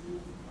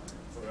mean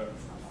For for a-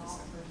 all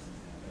versus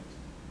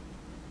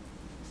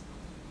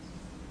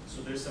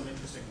So there's some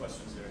interesting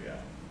questions there,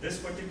 yeah. This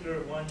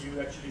particular one,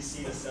 you actually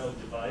see the cell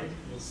divide.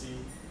 You'll see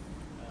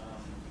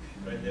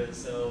right there the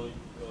cell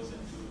goes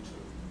into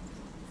two.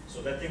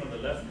 So that thing on the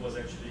left was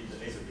actually the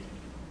laser beam.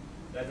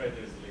 That right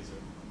there is the laser.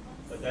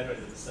 But that right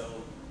there is the cell,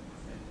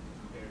 and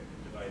here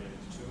it divided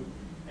into two.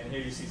 And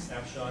here you see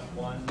snapshot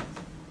one,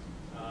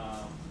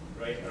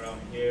 right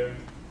around here.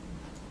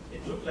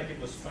 It looked like it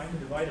was trying to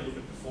divide a little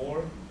bit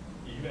before.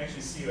 You can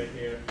actually see right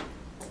here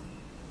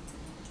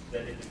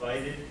that it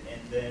divided,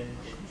 and then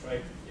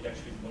it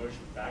actually merged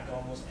back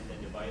almost, and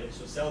then divided.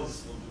 So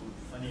cells will do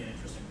funny and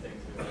interesting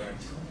things. We learned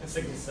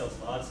single cells,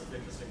 lots of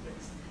interesting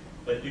things.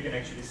 But you can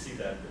actually see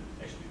that it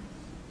actually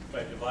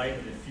tried to divide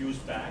and then fuse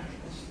back,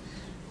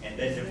 and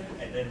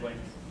then went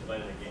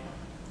divided again.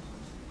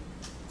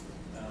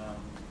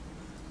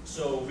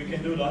 So we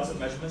can do lots of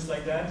measurements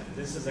like that.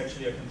 This is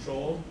actually a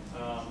control.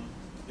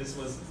 This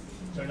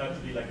turned out to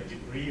be like a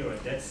debris or a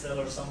dead cell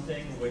or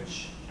something,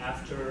 which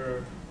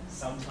after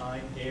some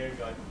time here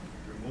got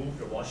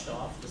removed or washed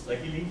off just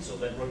luckily. So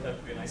that worked out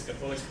to be a nice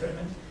control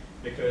experiment,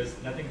 because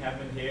nothing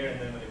happened here, and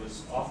then when it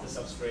was off the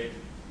substrate,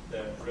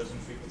 the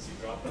resonant frequency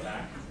dropped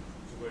back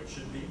to where it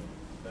should be.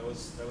 That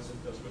was a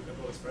good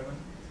control experiment.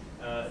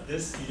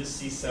 This, you just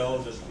see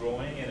cells just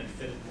growing, and it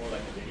fitted more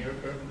like a linear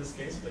curve in this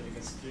case, but you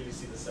can clearly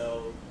see the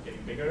cell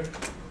getting bigger.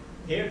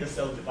 Here, the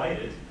cell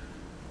divided,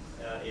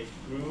 it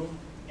grew,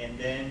 and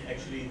then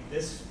actually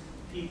this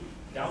peak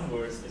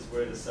downwards is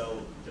where the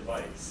cell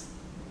divides.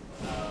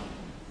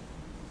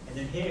 And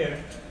then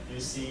here, you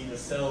see the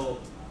cell,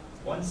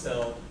 one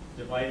cell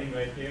dividing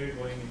right here,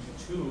 going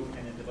into two,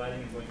 and then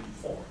dividing and going into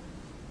four.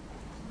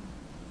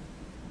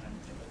 And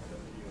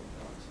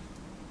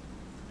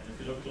if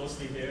you look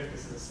closely here,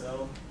 this is a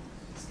cell.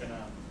 It's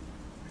gonna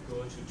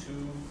go to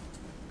two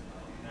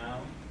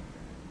now.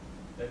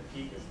 That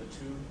peak is the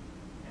two,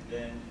 and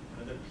then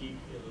another peak,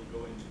 it'll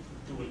go into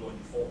two will go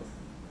into four.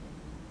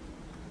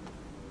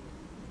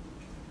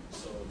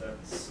 So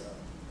that's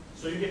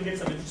so you can get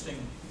some interesting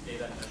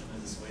data and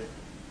measurements this way.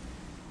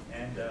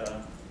 And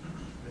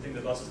I think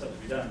there's lots of stuff to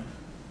be done.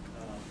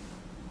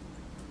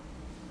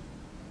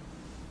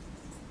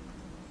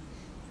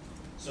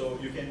 So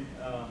you can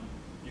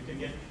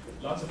get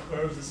lots of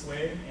curves this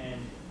way,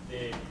 and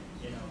they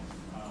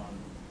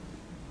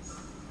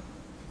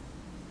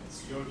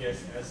your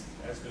guess as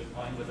good as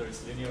mine, whether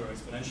it's linear or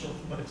exponential,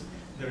 but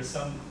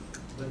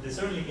they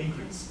certainly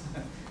increase.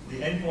 The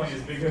endpoint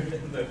is bigger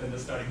than the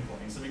starting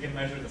point, so we can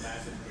measure the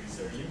mass increase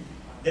certainly.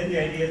 Then the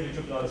idea is we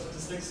took a lot of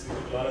statistics, we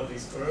took a lot of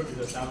these curves,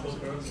 these are sample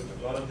curves, we took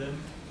a lot of them,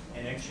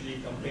 and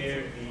actually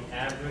compared the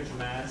average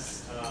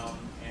mass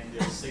and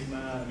their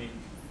sigma. I mean,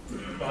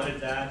 plotted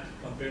that,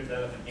 compared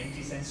that with an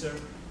empty sensor,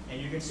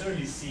 and you can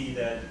certainly see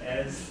that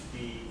as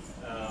the,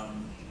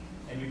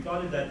 and we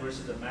plotted that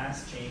versus the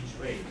mass change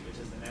rate, which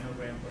is the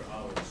nanogram per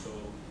hour, so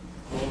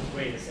growth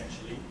rate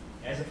essentially,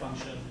 as a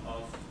function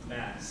of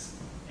mass.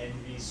 And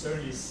we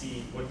certainly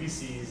see, what we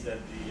see is that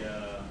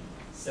the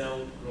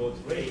cell growth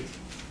rate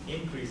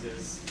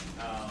increases,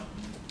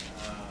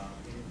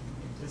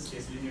 in this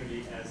case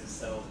linearly, as the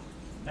cell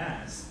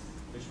mass,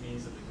 which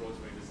means that the growth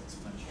rate is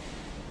exponential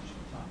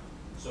over time.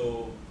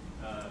 So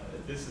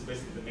this is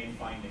basically the main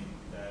finding,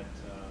 that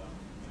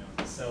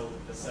the cell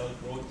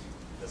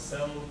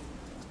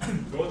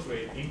growth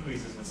rate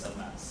increases with cell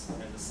mass.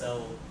 As the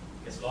cell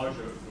gets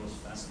larger, it grows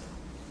faster.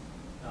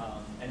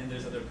 And then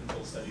there's other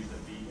control studies that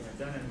we have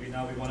done, and we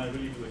want to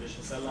really do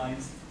additional cell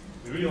lines.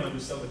 We really want to do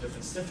cell with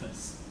different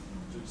stiffness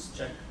to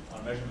check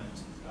our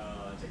measurement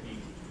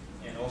technique,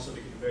 and also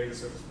we can vary the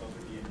surface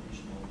property in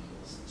addition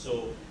molecules.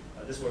 So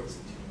this work is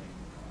continuing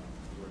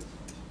towards this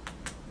point.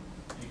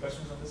 Any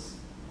questions on this?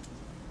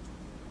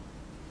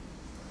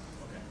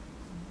 Okay.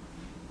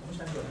 How much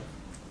time do I have?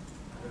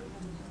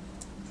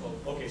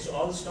 Oh, okay, so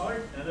I'll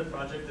start another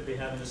project that we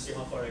have and just see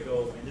how far I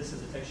go, and this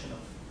is detection of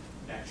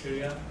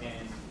bacteria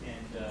and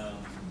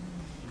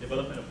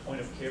development of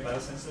point-of-care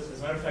biosensors. As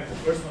a matter of fact, the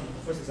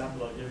first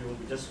example I'll give you will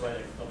be just right.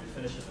 I can probably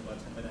finish it in about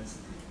 10 minutes,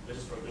 which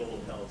is for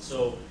global health.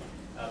 So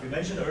we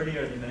mentioned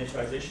earlier the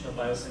miniaturization of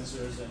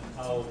biosensors and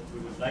how we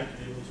would like to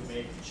be able to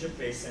make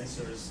chip-based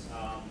sensors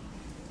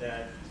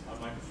that are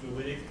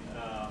microfluidic,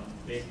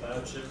 based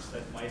biochips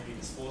that might be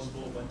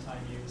disposable,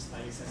 one-time use,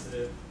 highly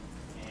sensitive,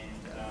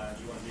 and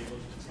you want to be able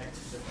to detect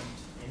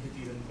different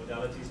entities and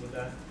modalities with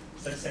that.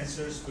 Such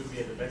sensors could be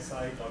at the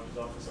bedside, doctor's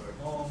office, or at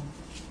home,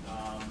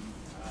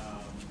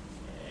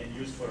 and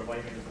used for a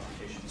wide range of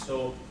applications.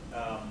 So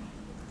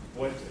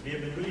what we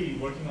have been really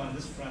working on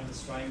this front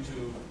is trying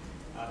to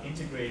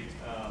integrate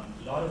a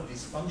lot of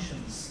these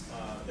functions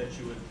that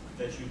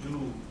you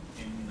do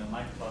in the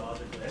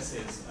microbiological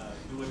assays,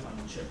 do it on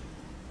the chip,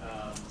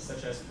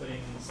 such as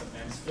putting some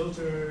MEMS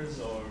filters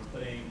or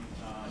putting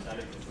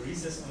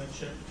dielectrophoresis on a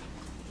chip,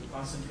 to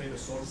concentrate or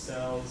sort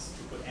cells,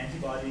 to put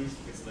antibodies,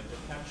 to get selective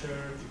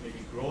capture, to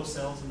maybe grow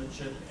cells in the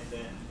chip, and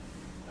then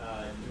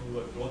do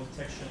a growth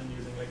detection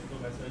using electrical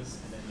methods,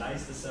 and then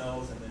lyse the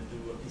cells, and then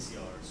do a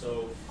PCR.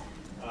 So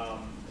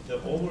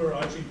the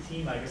overarching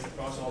theme, I guess,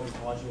 across all these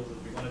modules is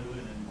we want to do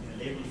it in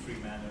a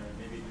label-free manner, and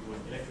maybe do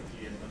it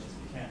electrically as much as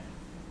we can.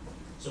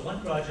 So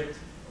one project,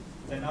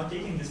 then now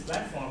taking this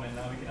platform, and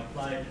now we can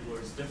apply it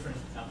towards different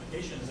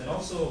applications, and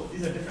also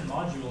these are different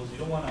modules.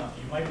 You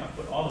might not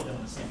put all of them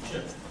on the same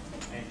chip,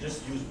 and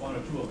just use one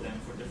or two of them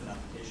for different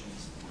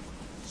applications.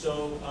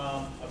 So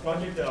a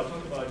project that I'll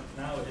talk about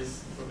now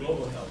is for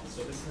global health.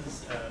 So this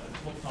is the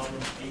whole problem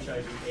of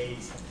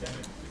HIV/AIDS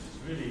epidemic, which is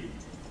really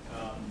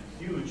a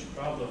huge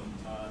problem,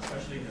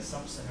 especially in the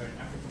sub-Saharan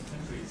African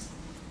countries,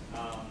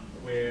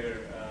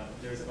 where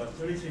there's about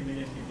 33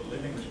 million people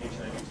living with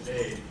HIV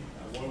today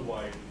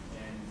worldwide,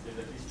 and there's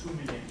at least 2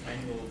 million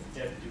annual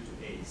death due to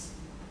AIDS.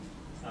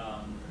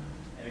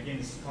 And again,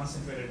 this is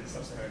concentrated in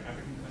sub-Saharan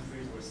African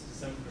countries, where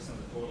 67%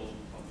 of the total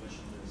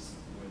population lives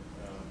with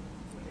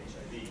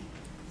HIV.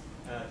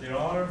 There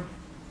are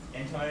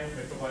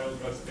antiretroviral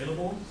drugs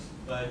available,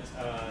 but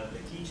the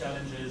key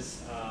challenge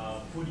is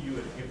who do you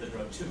give the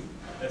drug to?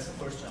 That's the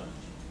first challenge.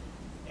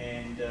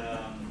 And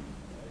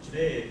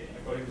today,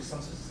 according to some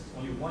statistics,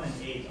 only 1 in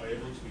 8 are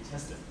able to be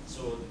tested.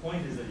 So the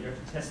point is that you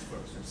have to test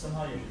first, or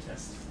somehow you have to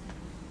test.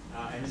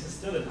 And this is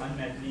still an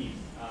unmet need,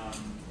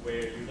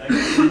 where you'd like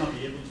to somehow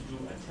be able to do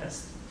a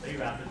test very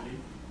rapidly,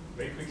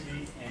 very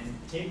quickly, and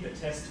take the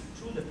test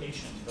to the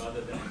patient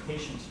rather than the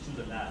patient to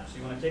the lab. So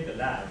you want to take the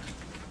lab,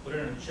 put it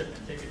on a chip,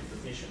 and take it to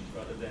the patient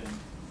rather than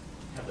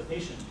have the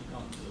patient to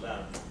come to the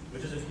lab,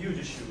 which is a huge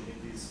issue in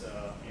these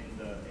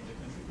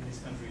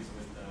countries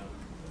with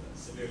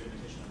severe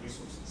limitation of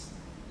resources.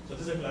 So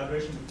this is a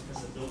collaboration with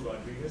Professor Bill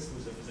Rodriguez,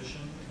 who's a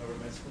physician at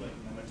Harvard Med School and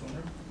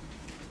Mamatoner.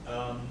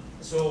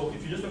 So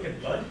if you just look at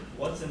blood,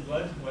 what's in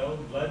blood? Well,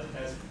 blood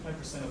has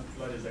 5% of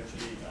blood is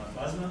actually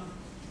plasma,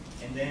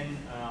 and then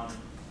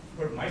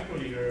per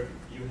microliter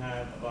you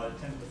have about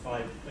 10 to the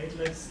 5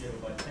 platelets, you have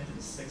about 10 to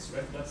the 6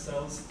 red blood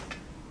cells,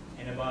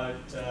 and about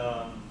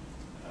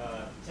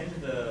 10 to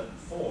the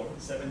 4,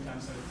 7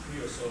 times 10 to the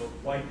 3 or so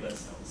white blood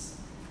cells.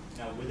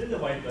 Now within the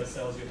white blood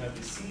cells you have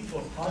the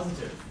CD4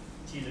 positive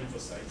T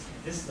lymphocytes,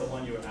 and this is the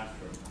one you're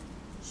after.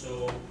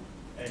 So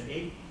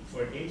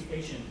for an AIDS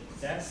patient,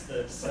 that's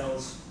the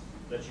cells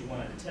that you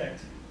want to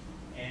detect.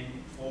 And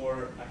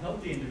for a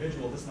healthy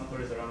individual, this number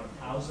is around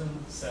 1,000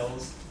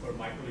 cells per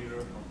microliter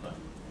of blood.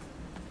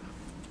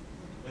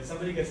 When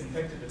somebody gets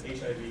infected with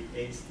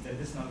HIV/AIDS, then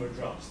this number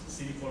drops. The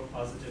CD4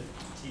 positive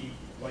T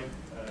white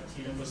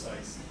T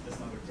lymphocytes, this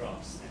number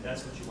drops, and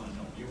that's what you want to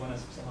know. You want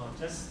to somehow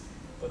test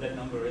what that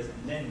number is,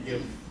 and then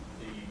give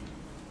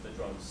the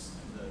drugs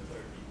and the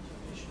therapy to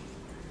the patient.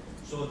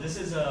 So this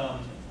is the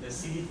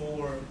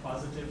CD4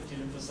 positive T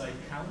lymphocyte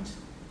count,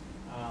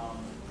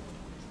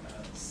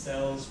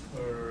 cells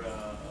per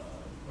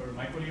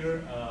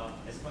microliter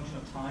as a function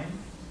of time.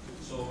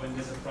 So when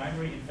there's a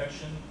primary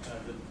infection,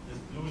 this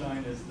blue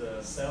line is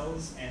the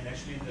cells, and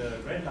actually the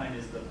red line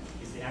is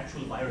the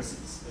actual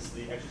viruses. This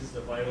is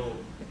the viral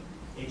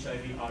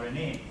HIV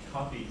RNA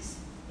copies,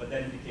 but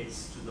that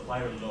indicates to the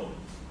viral load.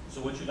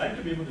 So what you'd like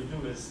to be able to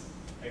do is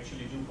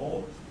actually do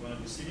both. You want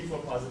to do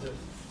CD4 positive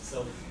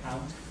cell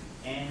count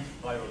and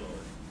viral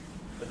load.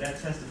 But that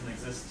test doesn't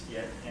exist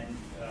yet, and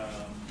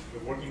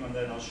we're working on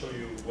that, and I'll show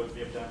you what we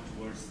have done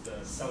towards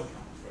the cell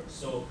count first.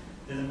 So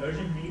there's an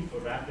urgent need for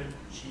rapid,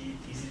 cheap,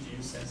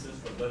 easy-to-use sensors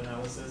for blood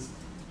analysis.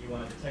 You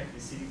want to detect the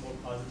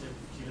CD4 positive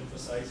T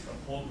lymphocytes from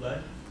whole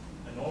blood.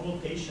 A normal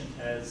patient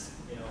has,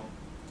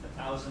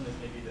 1,000 is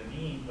maybe the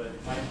mean, but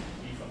it might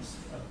be from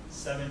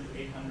 7 to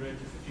 800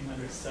 to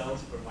 1,500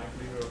 cells per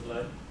microliter of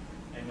blood.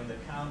 And when the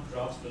count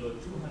drops below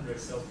 200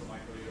 cells per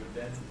microliter,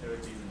 then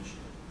therapy is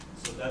initiated.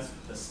 So that's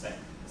the spec,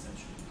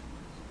 essentially.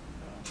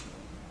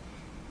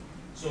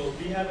 So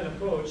we have an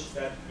approach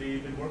that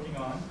we've been working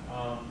on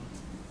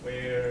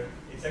where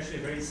it's actually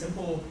a very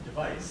simple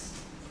device,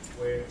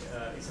 where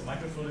it's a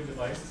microfluidic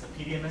device, it's a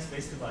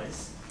PDMS-based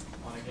device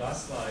on a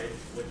glass slide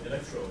with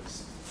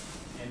electrodes.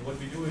 And what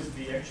we do is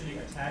we actually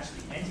attach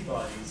the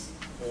antibodies,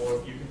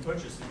 or you can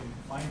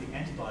find the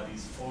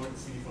antibodies for the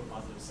CD4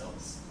 positive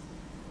cells.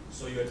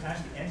 So you attach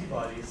the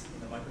antibodies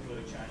in the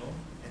microfluidic channel,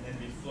 and then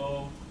we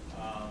flow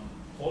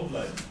whole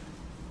blood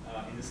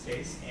in this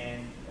case,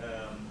 and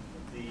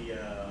the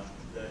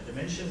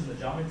dimensions and the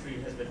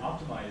geometry has been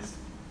optimized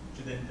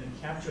to then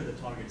capture the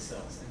target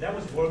cells. And that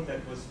was work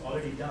that was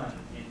already done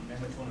in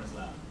Mehmet Toner's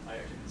lab. I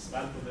actually did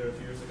sabbatical there a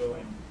few years ago,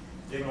 and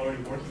they were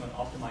already working on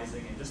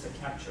optimizing and just the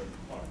capture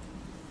part.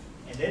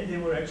 And then they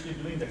were actually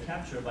doing the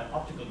capture by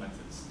optical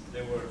methods.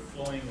 They were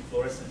flowing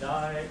fluorescent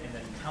dye and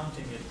then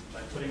counting it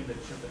by putting the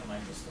chip in a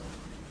microscope.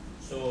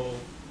 So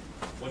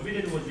what we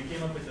did was we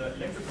came up with an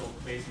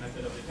electrical-based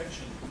method of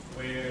detection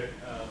where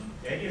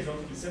the idea is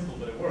relatively simple,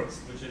 but it works,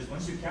 which is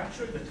once you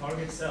capture the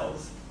target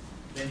cells,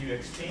 then you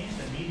exchange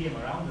the medium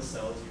around the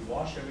cells, you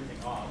wash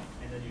everything off,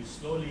 and then you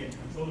slowly and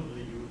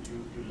controllably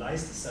you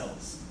lyse the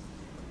cells.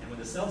 And when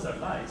the cells are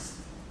lysed,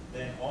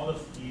 then all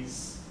of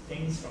these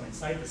things from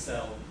inside the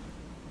cell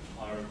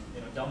are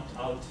dumped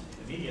out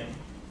in the medium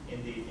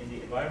in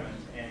the environment,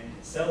 and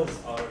cells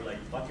are like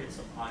buckets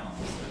of ions.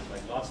 There's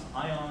like lots of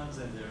ions,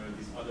 and there are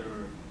these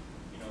other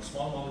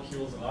small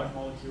molecules and large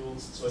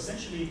molecules. So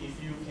essentially,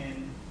 if you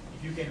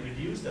can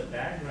reduce the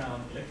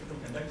background electrical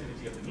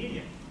conductivity of the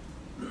medium,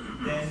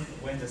 then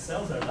when the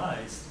cells are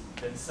lysed,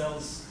 then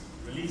cells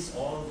release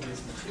all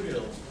this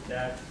material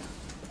that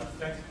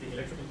affect the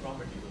electrical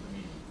properties of the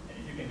medium. And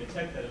if you can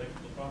detect that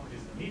electrical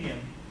properties of the medium,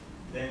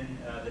 then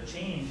the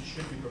change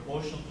should be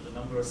proportional to the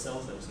number of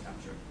cells that was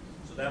captured.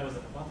 So that was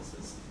the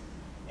hypothesis.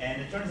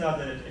 And it turns out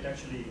that it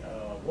actually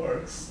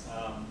works.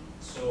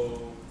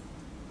 So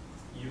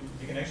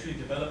you can actually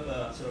develop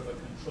a sort of a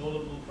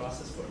controllable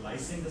process for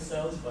lysing the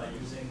cells by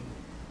using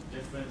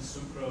different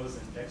sucrose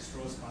and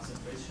dextrose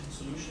concentration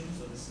solutions.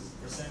 So this is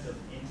percent of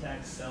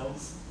intact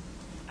cells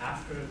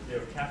after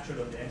they're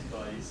captured on the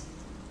antibodies.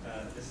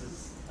 This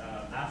is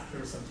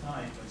after some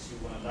time once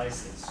you want to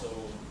lyse it. So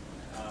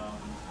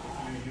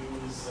if you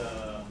use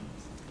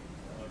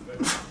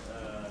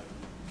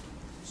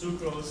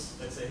sucrose,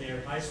 let's say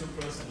here, high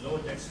sucrose and low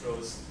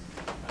dextrose,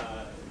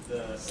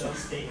 the cells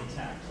stay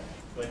intact.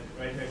 But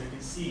right here, as you can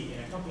see,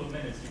 in a couple of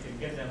minutes, you can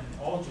get them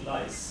all to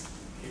lyse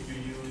if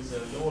you use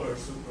lower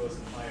sucrose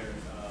and higher,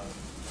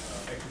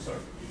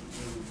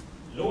 you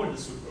lower the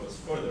sucrose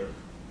further,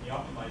 and you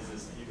optimize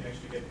this, and you can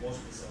actually get most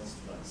of the cells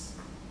to lyse.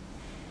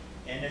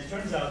 And it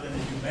turns out that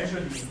if you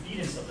measure the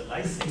impedance of the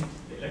lysing,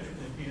 the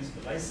electrical impedance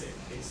of the lysing,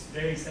 it's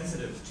very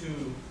sensitive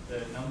to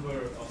the number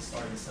of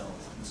starting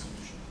cells in the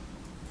solution.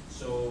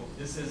 So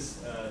this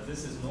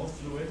is no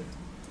fluid.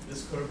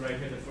 This curve right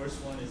here, the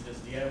first one is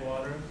just DI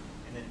water,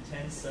 and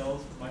then 10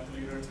 cells per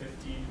microliter, 50,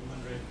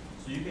 200.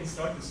 So you can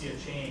start to see a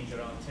change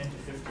around 10 to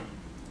 50,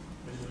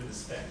 which is really the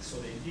spec. So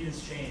the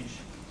impedance change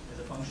is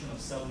a function of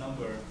cell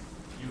number.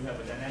 You have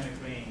a dynamic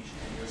range,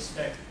 and your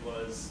spec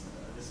was,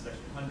 this is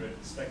actually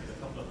 100, the spec is a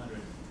couple of hundred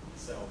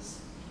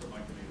cells per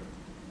microliter.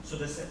 So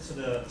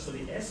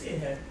the assay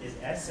head is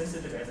as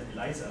sensitive as an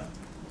ELISA,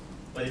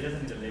 but it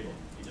doesn't need a label.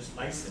 You just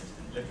lyse it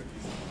and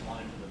electrically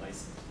monitor the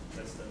lysing.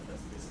 That's the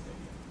basic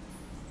idea.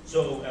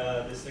 So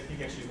this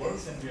technique actually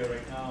works, and we are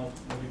right now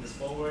moving this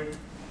forward.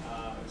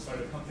 We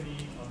started a company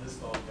on this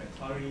called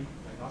Daktari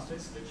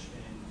Diagnostics, which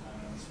in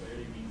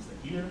Swahili means the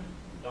healer.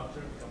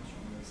 Doctor comes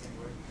from the same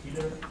word,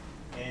 healer.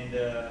 And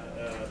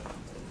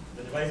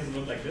the device doesn't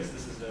look like this.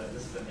 This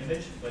is an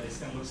image, but it's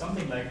going to look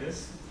something like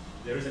this.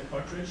 There is a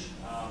cartridge,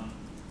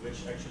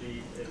 which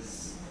actually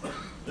is a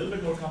little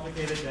bit more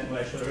complicated than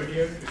what I showed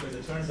earlier, because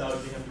it turns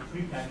out we have to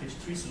pre-package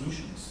 3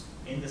 solutions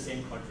in the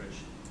same cartridge.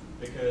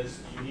 because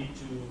you need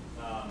to,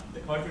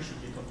 the cartridge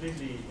should be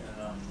completely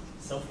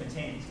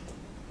self-contained,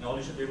 and all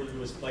you should be able to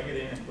do is plug it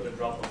in and put a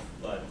drop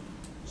of blood.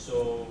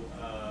 So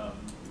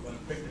you want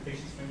to prick the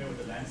patient's finger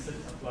with a lancet,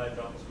 apply a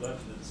drop of blood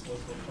to the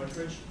disposable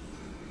cartridge,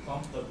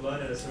 pump the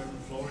blood at a certain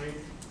flow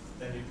rate,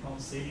 then you pump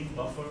saline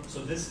buffer.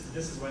 So this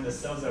is when the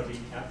cells are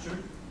being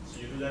captured. So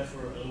you do that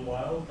for a little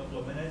while, a couple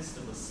of minutes,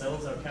 till the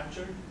cells are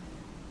captured.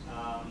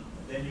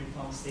 Then you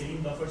pump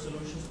saline buffer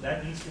solutions.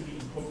 That needs to be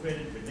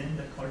incorporated within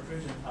the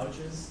cartridge and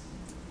pouches.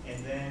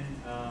 And then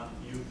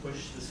you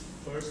push this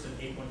first an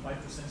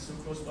 8.5%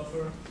 sucrose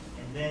buffer,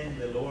 and then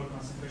the lower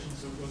concentration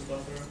sucrose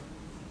buffer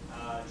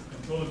to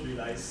controllably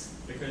lyse.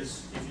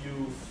 Because if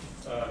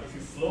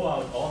you flow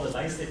out all the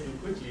lysate too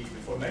quickly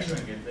before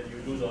measuring it, then you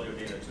lose all your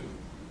data too.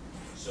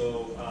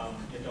 So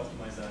you have to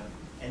optimize that.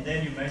 And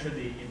then you measure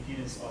the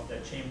impedance of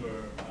that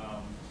chamber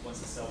once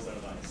the cells are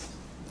lysed.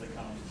 The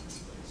count is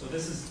displayed. So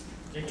this is,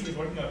 Jackie is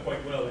working out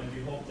quite well, and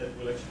we hope that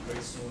we'll actually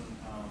very soon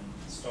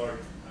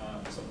start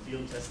some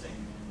field testing.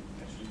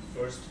 And actually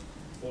first,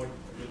 we'll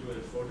do it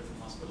at 4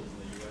 different hospitals in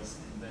the US,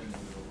 and then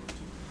we'll go over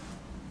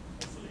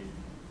to hopefully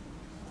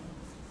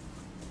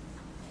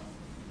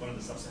one of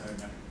the sub-Saharan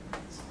African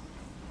countries.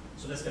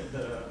 So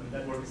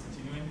that work is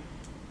continuing.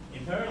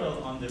 In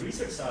parallel, on the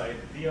research side,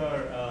 we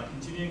are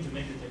continuing to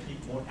make the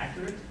technique more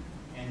accurate,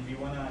 and we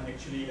want to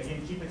actually,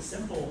 again, keep it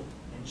simple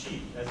and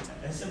cheap,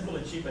 as simple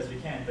and cheap as we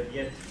can, but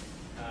yet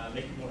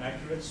make it more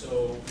accurate.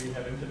 So we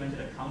have implemented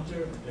a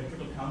counter, an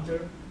electrical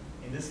counter.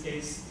 In this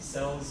case,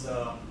 cells,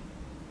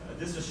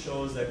 this just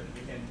shows that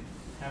we can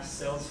have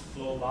cells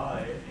flow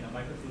by in a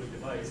microfluidic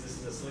device. This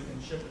is a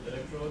silicon chip with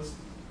electrodes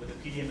with a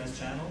PDMS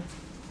channel,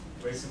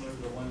 very similar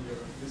to the one you're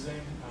using.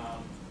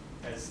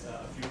 Has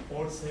a few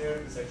ports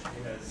here. This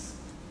actually has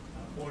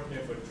a port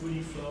here for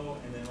 2D flow,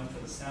 and then one for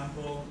the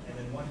sample, and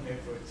then one here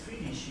for a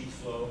 3D sheet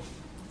flow,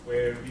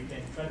 where we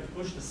can try to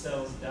push the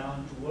cells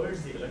down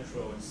towards the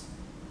electrodes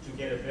to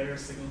get a better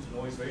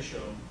signal-to-noise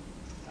ratio.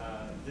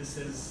 This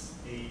is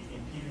the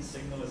impedance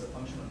signal as a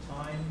function of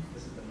time.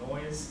 This is the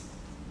noise.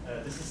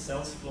 This is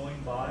cells flowing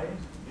by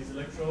these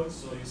electrodes.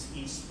 So you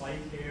see each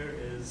spike here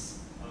is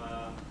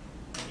an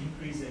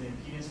increase in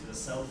impedance for the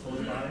cell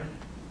flowing by.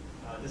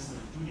 This is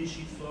a 2D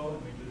sheet flow,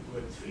 and when we do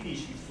a 3D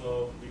sheet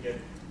flow, we get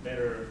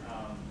better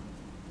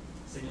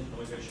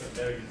signal-to-noise ratio,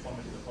 better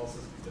uniformity of the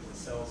pulses, because the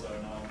cells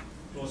are now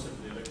closer to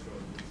the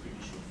electrode with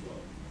 3D sheet flow.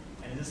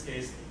 And in this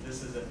case,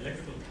 this is an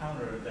electrical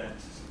counter that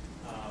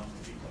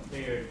we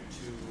compared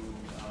to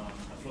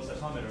a flow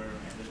cytometer,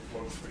 and it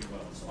works pretty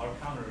well. So our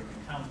counter can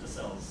count the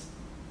cells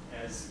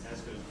as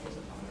good as a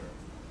flow cytometer.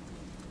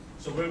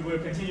 So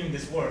we're continuing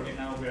this work, and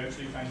now we're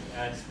actually trying to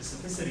add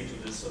specificity to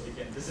this, so we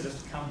can, this is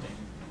just counting,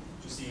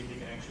 to see if we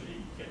can actually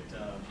get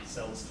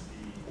cells to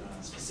be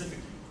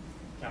specifically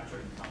captured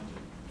and counted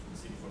in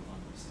CD4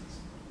 context.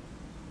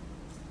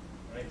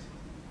 All right?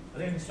 I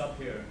think I can stop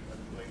here.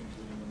 I'm going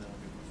to